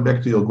going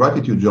back to your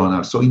gratitude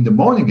journal. So in the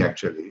morning,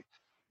 actually.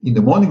 In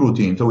the morning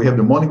routine, so we have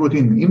the morning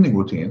routine and evening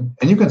routine,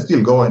 and you can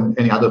still go in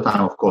any other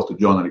time, of course, to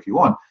journal if you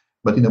want.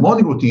 But in the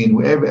morning routine,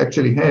 we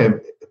actually have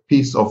a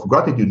piece of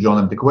gratitude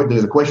journal.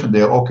 There's a question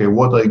there, okay,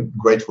 what are you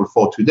grateful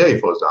for today,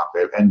 for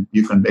example? And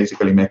you can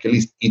basically make a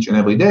list each and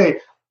every day.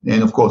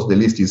 And of course, the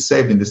list is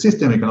saved in the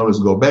system. You can always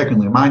go back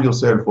and remind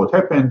yourself what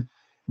happened.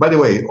 By the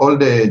way, all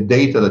the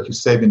data that you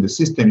save in the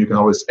system, you can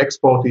always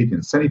export it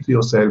and send it to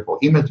yourself or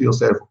email to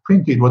yourself or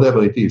print it,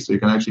 whatever it is. So you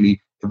can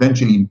actually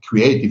eventually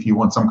create, if you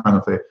want, some kind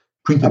of a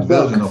printed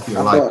version of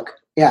your life,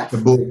 a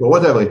book or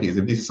whatever it is,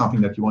 if this is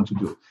something that you want to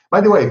do. By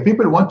the way, if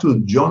people want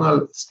to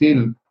journal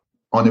still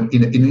in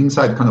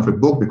inside kind of a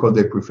book because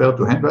they prefer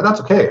to handwrite,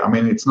 that's okay. I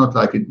mean, it's not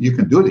like you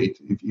can do it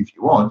if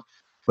you want,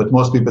 but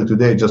most people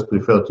today just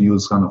prefer to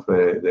use kind of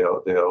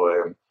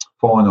their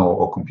phone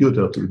or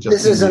computer to just...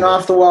 This is an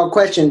off-the-wall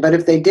question, but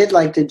if they did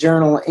like to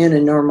journal in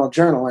a normal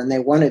journal and they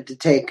wanted to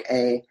take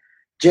a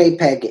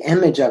JPEG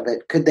image of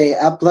it, could they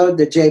upload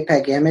the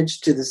JPEG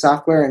image to the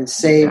software and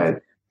save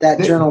that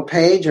journal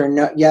page, or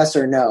no? Yes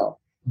or no?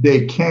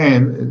 They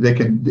can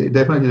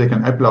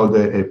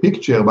upload a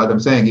picture, but I'm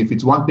saying if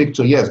it's one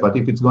picture, yes, but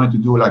if it's going to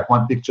do like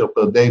one picture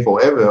per day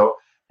forever,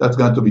 that's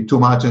going to be too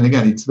much. And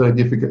again, it's very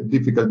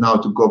difficult now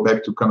to go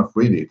back to kind of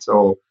read it.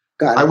 So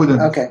I wouldn't.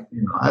 Okay.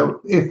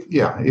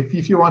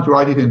 If you want to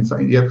write it in,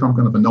 you have some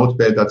kind of a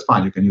notepad, that's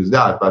fine. You can use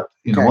that. But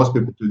most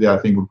people today, I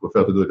think, would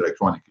prefer to do it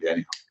electronically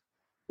anyhow.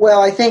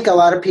 Well, I think a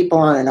lot of people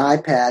on an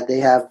iPad,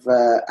 they have.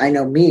 I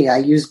know me. I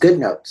use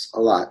GoodNotes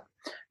a lot.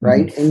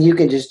 Right, mm-hmm. And you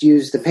can just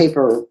use the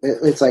paper.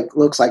 It's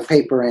looks like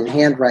paper and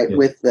handwrite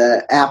with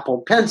the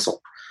Apple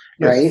Pencil,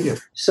 right?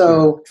 Yes.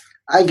 So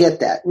I get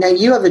that. Now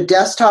you have a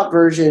desktop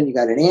version, you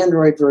got an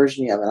Android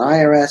version, you have an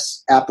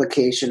iOS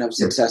application of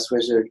Success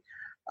Wizard.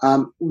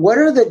 What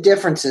are the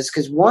differences?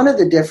 Because one of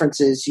the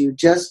differences you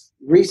just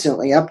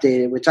recently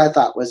updated, which I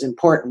thought was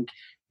important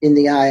in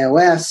the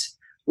iOS,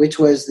 which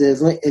was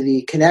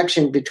the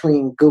connection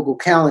between Google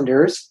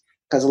Calendars,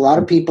 because a lot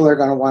of people are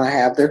going to want to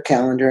have their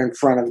calendar in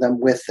front of them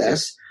with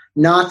this.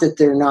 Not that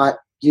they're not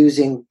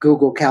using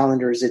Google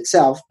Calendars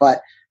itself,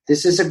 but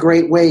this is a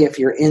great way if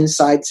you're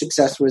inside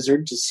Success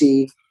Wizard to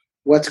see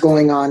what's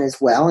going on as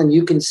well. And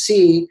you can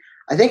see,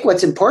 I think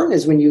what's important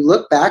is when you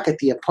look back at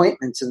the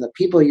appointments and the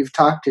people you've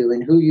talked to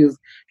and who you've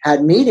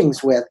had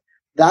meetings with,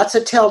 that's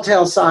a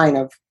telltale sign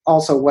of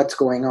also what's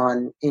going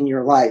on in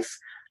your life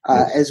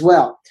as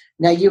well.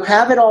 Now, you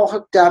have it all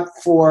hooked up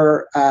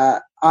for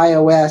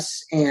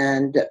iOS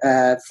and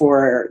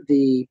for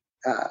the,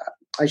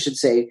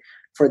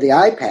 for the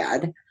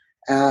iPad,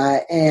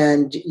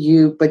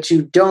 but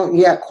you don't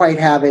yet quite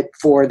have it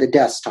for the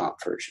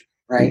desktop version,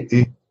 right?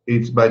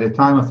 It's by the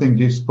time I think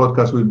this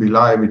podcast will be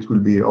live, it will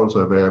be also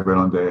available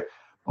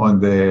on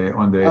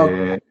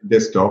the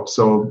desktop.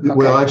 So okay.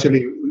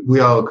 we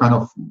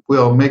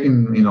are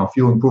making a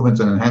few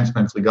improvements and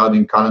enhancements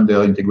regarding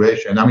calendar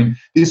integration. I mean,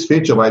 this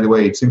feature, by the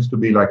way, it seems to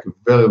be like a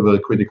very, very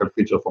critical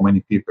feature for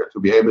many people to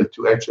be able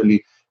to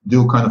actually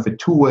do kind of a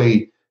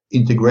two-way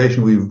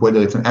integration with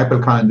whether it's an Apple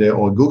Calendar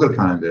or Google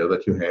Calendar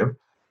that you have.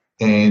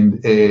 And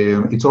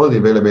it's already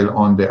available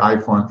on the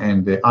iPhone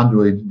and the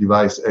Android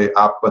device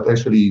app, but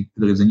actually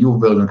there is a new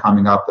version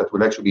coming up that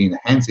will actually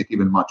enhance it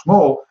even much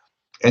more.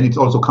 And it's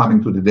also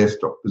coming to the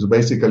desktop. So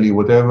basically,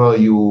 whatever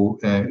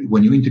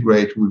when you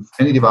integrate with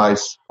any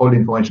device, all the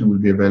information will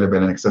be available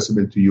and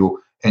accessible to you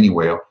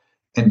anywhere.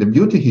 And the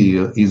beauty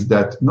here is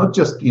that not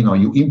just,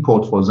 you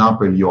import, for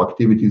example, your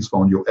activities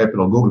from your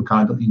Apple or Google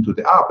Calendar into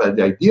the app, but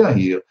the idea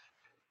here,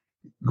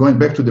 going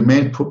back to the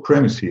main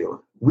premise here,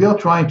 we are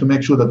trying to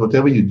make sure that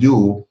whatever you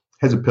do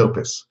has a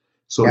purpose.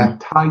 So it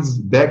ties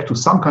back to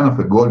some kind of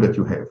a goal that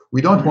you have.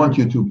 We don't want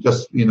you to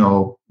just,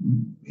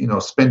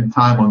 spend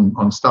time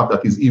on stuff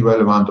that is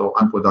irrelevant or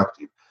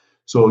unproductive.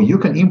 So you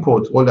can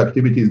import all the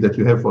activities that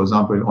you have, for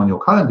example, on your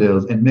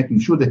calendars and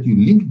making sure that you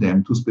link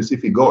them to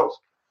specific goals.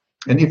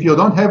 And if you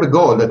don't have a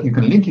goal that you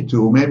can link it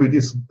to, maybe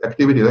this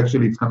activity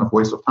actually it's kind of a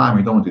waste of time.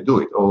 You don't want to do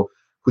it, or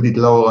put it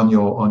lower on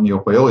your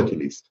priority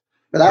list.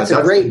 But that's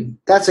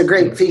a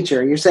great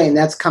feature. You're saying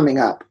that's coming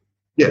up.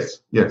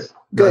 Yes.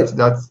 Good.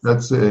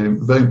 That's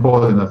very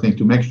important, I think,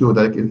 to make sure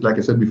that, like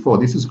I said before,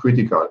 this is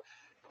critical.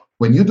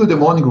 When you do the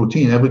morning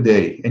routine every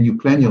day and you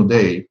plan your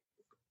day,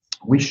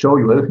 we show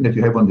you everything that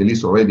you have on the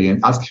list already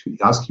and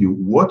ask you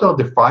what are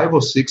the 5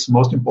 or 6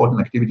 most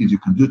important activities you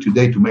can do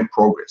today to make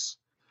progress.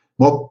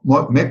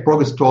 Make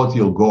progress towards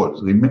your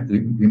goals.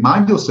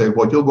 Remind yourself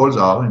what your goals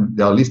are, and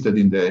they are listed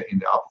in the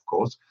app, of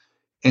course.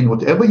 And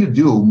whatever you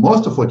do,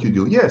 most of what you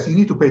do, yes, you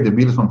need to pay the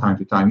bills from time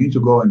to time. You need to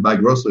go and buy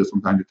groceries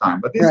from time to time.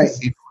 But this is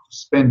if you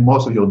spend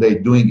most of your day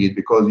doing it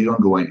because you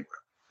don't go anywhere.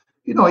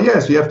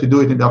 Yes, you have to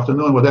do it in the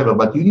afternoon, whatever.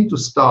 But you need to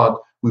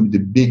start with the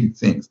big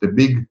things, the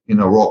big,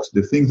 rocks,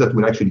 the things that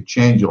will actually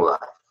change your life.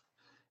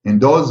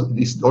 And all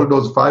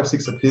those 5,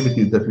 6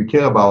 activities that we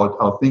care about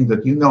are things that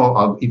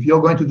if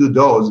you're going to do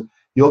those,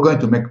 you're going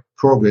to make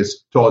progress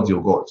towards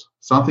your goals.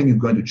 Something is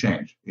going to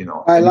change.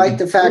 I like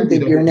the fact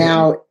that you're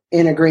now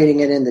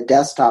integrating it in the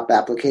desktop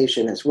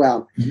application as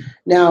well. Mm-hmm.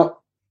 Now,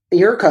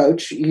 you're a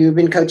coach. You've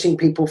been coaching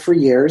people for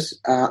years.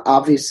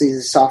 Obviously,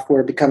 the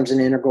software becomes an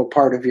integral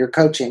part of your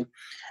coaching.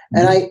 Mm-hmm.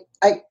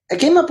 And I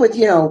came up with,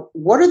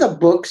 what are the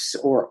books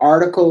or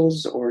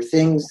articles or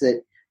things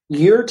that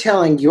you're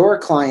telling your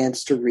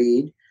clients to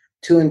read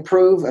to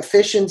improve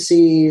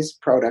efficiencies,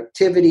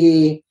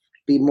 productivity,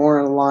 be more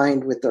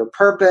aligned with their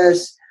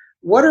purpose?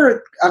 What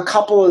are a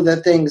couple of the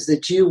things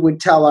that you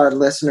would tell our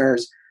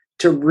listeners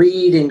to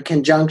read in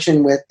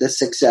conjunction with the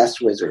Success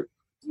Wizard?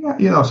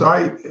 Yeah, so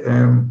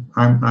I'm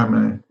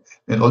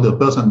an older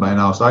person by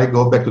now, so I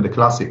go back to the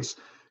classics.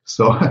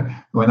 So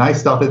when I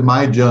started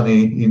my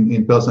journey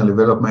in personal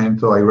development,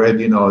 so I read,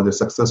 the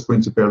Success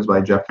Principles by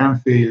Jack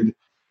Canfield.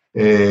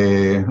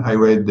 I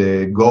read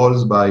the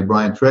Goals by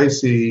Brian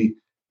Tracy,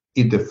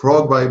 Eat the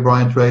Frog by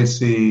Brian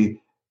Tracy.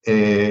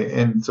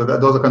 And so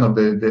those are kind of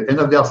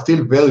and they are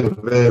still very,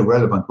 very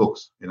relevant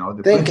books.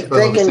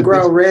 Think and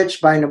Grow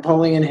Rich by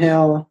Napoleon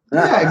Hill.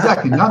 Yeah,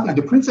 exactly. Nothing.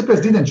 The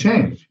principles didn't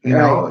change.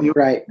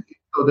 Right.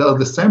 So they are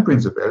the same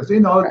principles.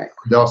 Right.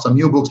 There are some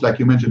new books, like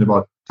you mentioned,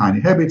 about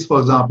Tiny Habits, for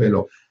example,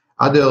 or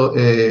other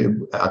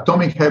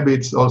Atomic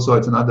Habits. Also,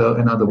 it's another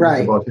book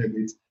about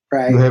habits.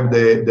 Right. You have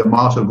the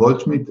Marshall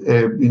Goldschmidt,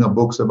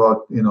 books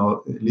about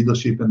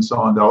leadership and so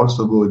on. They're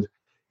also good.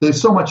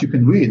 There's so much you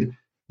can read.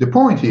 The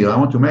point here I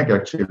want to make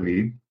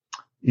actually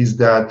is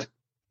that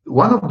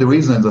one of the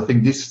reasons I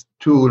think this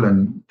tool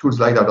and tools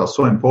like that are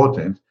so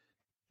important,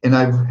 and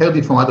I've heard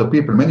it from other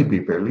people, many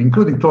people,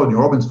 including Tony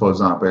Robbins, for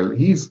example,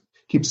 he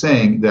keeps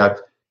saying that,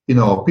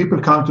 people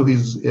come to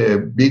his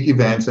big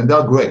events and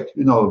they're great,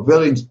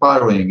 very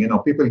inspiring.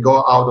 People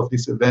go out of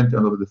this event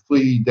over the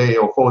 3-day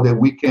or 4-day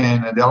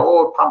weekend and they're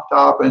all pumped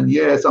up and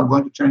yes, I'm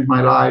going to change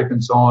my life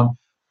and so on.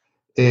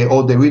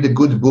 or they read a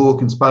good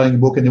book, inspiring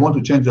book, and they want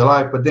to change their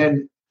life, but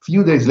then a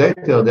few days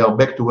later, they are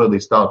back to where they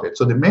started.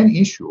 So the main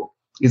issue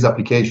is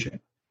application.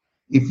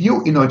 If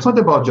it's not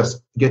about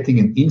just getting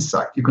an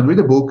insight. You can read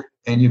a book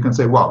and you can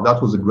say, wow,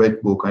 that was a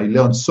great book. I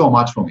learned so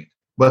much from it.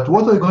 But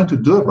what are you going to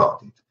do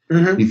about it?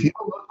 Mm-hmm. If you're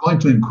not going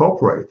to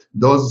incorporate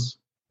those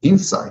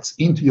insights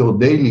into your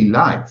daily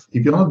life,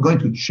 if you're not going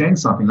to change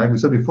something, like we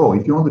said before,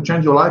 if you want to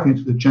change your life, you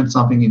need to change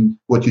something in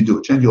what you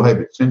do, change your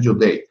habits, change your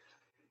day.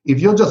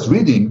 If you're just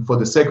reading for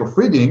the sake of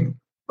reading,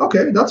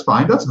 okay, that's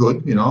fine, that's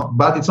good,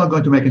 but it's not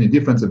going to make any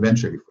difference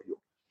eventually for you.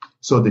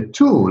 So the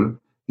tool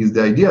is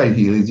the idea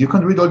here is you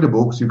can read all the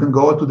books, you can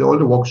go to all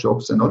the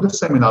workshops and all the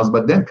seminars,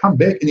 but then come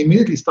back and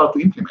immediately start to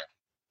implement.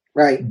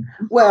 Right.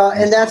 Well,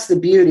 and that's the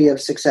beauty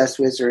of Success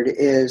Wizard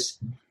is,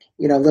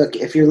 look,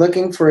 if you're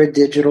looking for a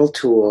digital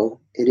tool,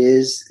 it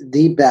is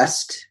the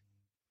best.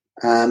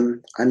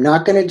 I'm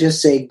not going to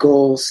just say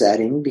goal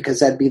setting because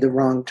that'd be the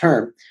wrong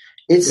term.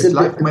 It's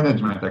life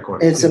management, I call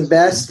it. It's the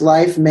best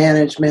life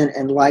management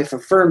and life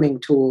affirming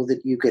tool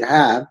that you could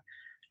have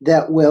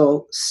that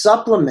will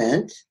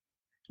supplement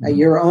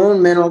your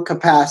own mental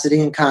capacity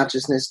and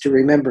consciousness to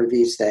remember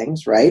these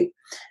things, right?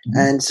 Mm-hmm.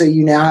 And so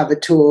you now have a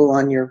tool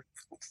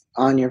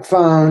on your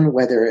phone,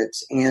 whether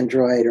it's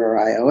Android or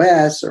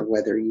iOS, or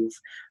whether you've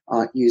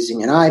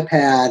using an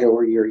iPad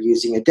or you're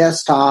using a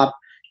desktop,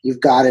 you've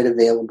got it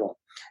available.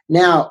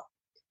 Now,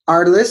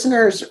 our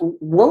listeners,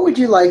 what would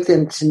you like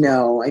them to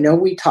know? I know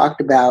we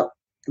talked about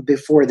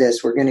before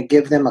this, we're going to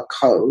give them a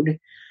code,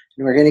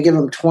 and we're going to give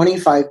them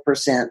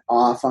 25%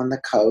 off on the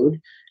code.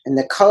 And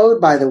the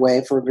code, by the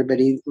way, for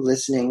everybody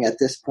listening at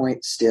this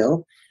point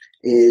still,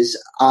 is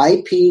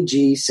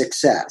IPG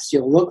Success.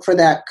 You'll look for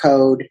that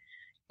code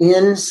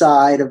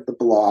inside of the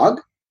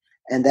blog,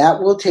 and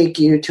that will take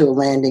you to a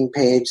landing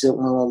page that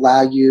will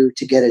allow you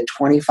to get a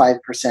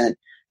 25%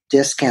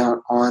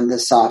 discount on the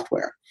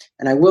software.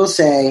 And I will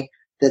say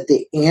that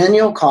the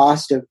annual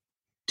cost of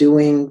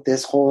doing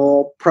this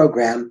whole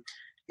program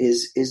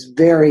is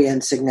very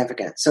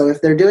insignificant. So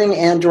if they're doing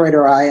Android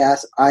or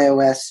iOS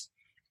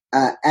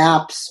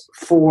apps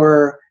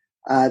for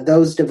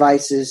those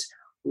devices,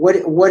 what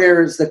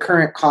is the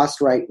current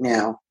cost right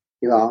now,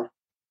 Yuval?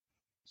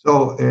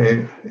 So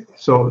there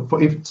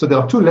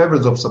are two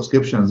levels of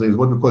subscriptions. There is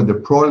what we call the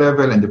Pro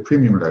level and the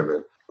Premium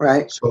level.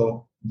 Right.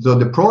 So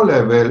the Pro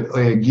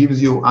level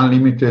gives you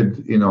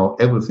unlimited,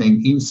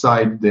 everything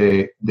inside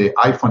the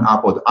iPhone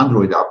app or the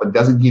Android app, but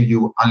doesn't give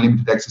you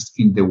unlimited access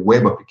in the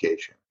web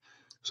application.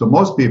 So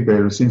most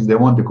people, since they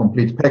want the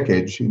complete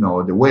package,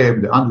 the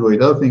web, the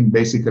Android, everything,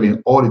 basically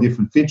all the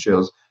different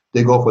features,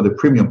 they go for the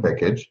Premium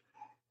package.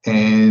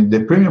 And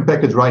the Premium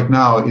package right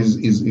now is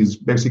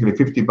basically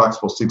 $50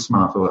 for 6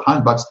 months or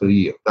 $100 per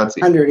year. That's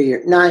it. $100 a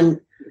year,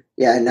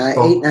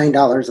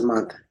 $9 a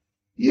month.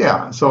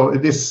 Yeah. So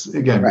this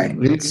again, right.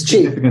 Really it's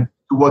significant cheap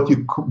to what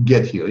you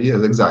get here.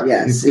 Yes, exactly.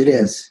 Yes, it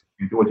is.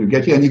 To what you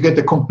get here, and you get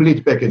the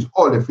complete package,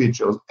 all the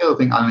features,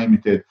 everything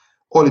unlimited,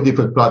 all the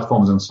different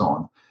platforms, and so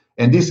on.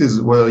 And this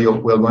is where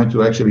we're going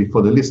to actually,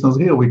 for the listeners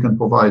here, we can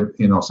provide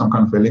some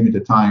kind of a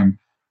limited time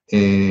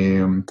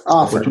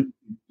offer.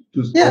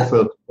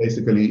 Offer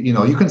basically,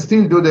 you can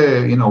still do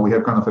we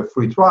have kind of a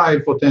free trial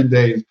for 10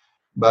 days,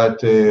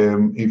 but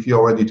if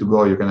you're ready to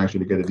go, you can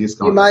actually get a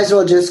discount. You might as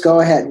well just go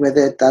ahead with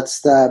it.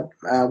 That's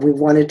we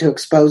wanted to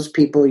expose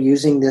people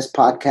using this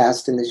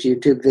podcast and this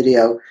YouTube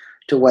video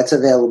to what's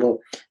available.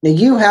 Now,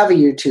 you have a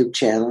YouTube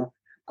channel,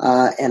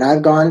 and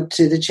I've gone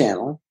to the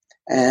channel,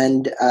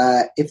 and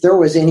if there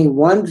was any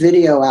one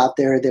video out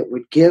there that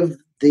would give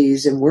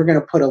these, and we're going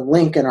to put a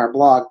link in our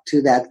blog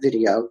to that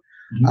video,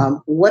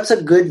 what's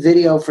a good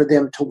video for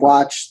them to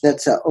watch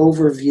that's an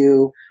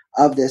overview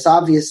of this?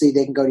 Obviously,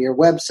 they can go to your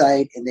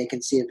website and they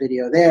can see a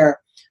video there.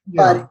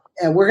 Yeah.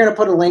 But we're going to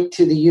put a link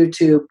to the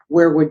YouTube.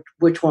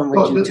 Which one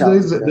would you tell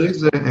us? There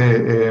is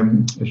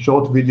a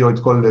short video.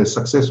 It's called a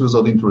Success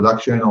Wizard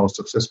Introduction or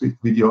Success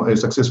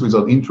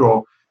Wizard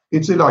Intro.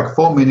 It's like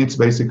 4 minutes,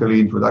 basically,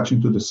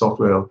 introduction to the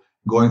software,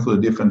 going through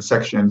the different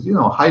sections,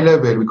 high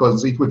level,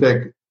 because it would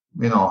take,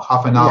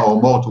 half an hour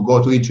or more to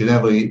go to each and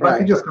every,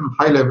 but just kind of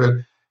high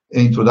level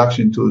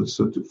introduction to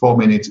 4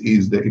 minutes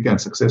is the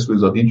Success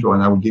Wizard Intro,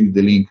 and I will give you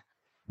the link.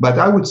 But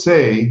I would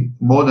say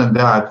more than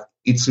that,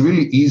 it's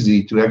really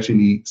easy to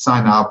actually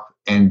sign up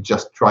and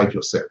just try it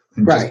yourself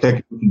and just take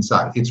it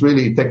inside.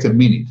 It takes a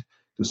minute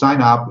to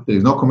sign up. There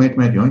is no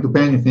commitment. You don't need to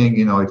pay anything.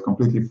 It's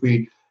completely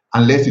free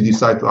unless you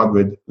decide to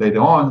upgrade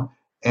later on,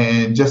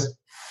 and just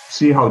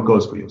see how it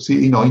goes for you.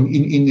 See,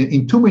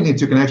 in 2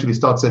 minutes, you can actually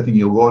start setting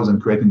your goals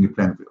and creating a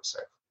plan for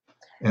yourself.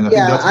 And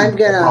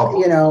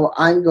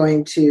I'm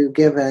going to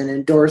give an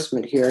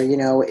endorsement here.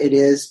 It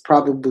is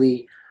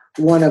probably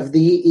one of the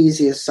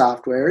easiest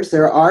softwares.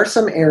 There are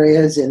some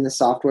areas in the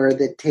software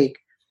that take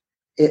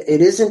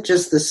it isn't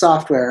just the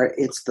software,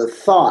 it's the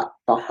thought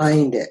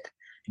behind it.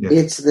 Yes.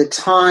 It's the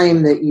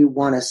time that you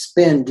want to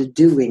spend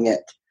doing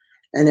it.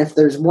 And if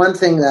there's one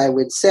thing that I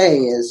would say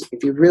is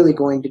if you're really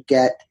going to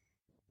get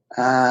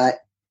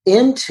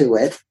into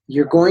it,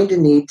 you're going to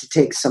need to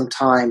take some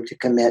time to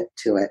commit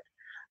to it.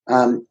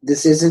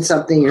 This isn't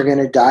something you're going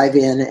to dive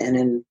in and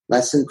in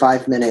less than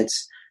 5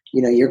 minutes,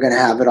 you're going to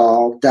have it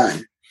all done.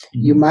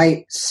 Mm-hmm. You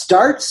might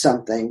start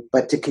something,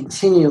 but to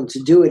continue to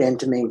do it and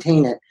to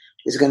maintain it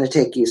is going to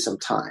take you some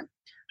time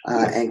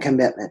and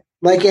commitment.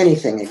 Like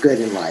anything good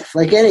in life.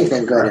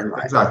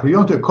 Exactly. You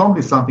want to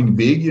accomplish something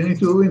big, you need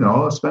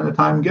to, spend the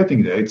time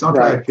getting there. It's not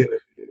like,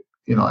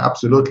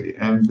 absolutely.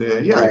 And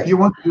if you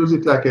want to use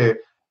it like a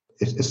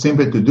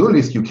simple to-do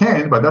list, you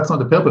can, but that's not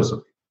the purpose of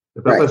it.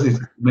 The purpose is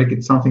to make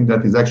it something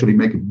that is actually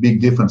make a big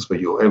difference for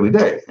you every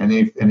day. And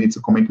it's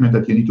a commitment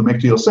that you need to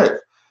make to yourself.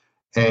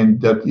 And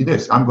that it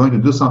is, I'm going to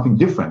do something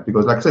different.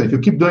 Because like I said, if you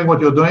keep doing what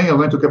you're doing, you're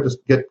going to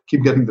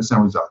keep getting the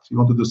same results. You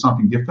want to do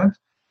something different,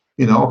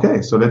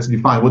 okay, so let's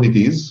define what it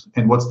is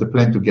and what's the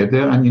plan to get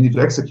there, and you need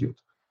to execute.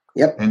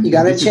 Yep, and you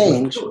got to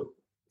change.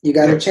 You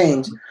got to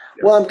change.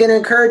 Well, I'm going to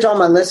encourage all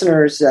my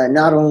listeners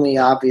not only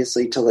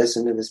obviously to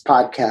listen to this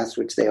podcast,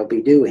 which they'll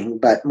be doing,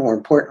 but more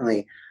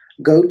importantly,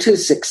 go to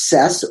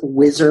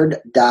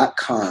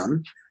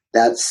successwizard.com.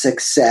 That's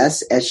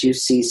success,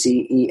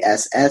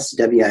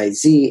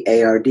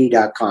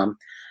 SUCCESSWIZARD.com.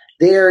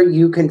 There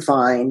you can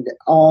find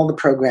all the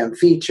program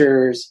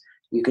features.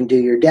 You can do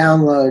your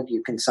download.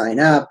 You can sign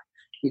up.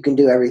 You can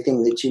do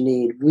everything that you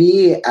need.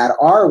 We, at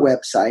our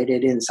website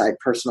at Inside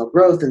Personal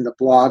Growth, in the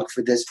blog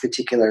for this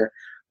particular,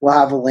 we'll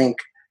have a link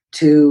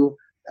to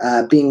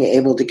being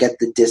able to get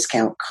the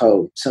discount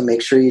code. So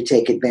make sure you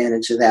take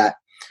advantage of that.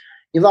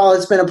 Yuval,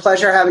 it's been a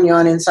pleasure having you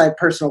on Inside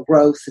Personal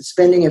Growth,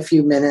 spending a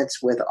few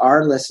minutes with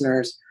our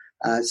listeners,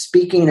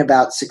 speaking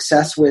about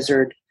Success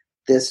Wizard,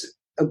 this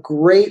a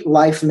great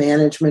life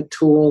management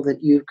tool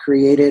that you've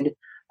created.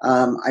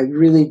 I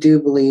really do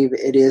believe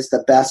it is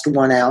the best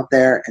one out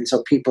there, and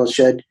so people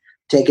should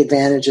take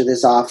advantage of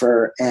this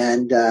offer.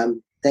 And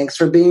thanks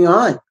for being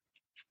on.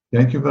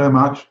 Thank you very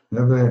much.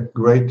 Have a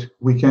great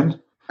weekend.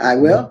 I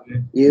will.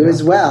 You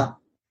as well.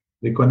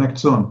 We connect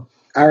soon.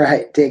 All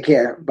right. Take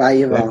care. Bye,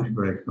 Yuval.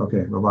 Great.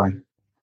 Okay. Bye-bye.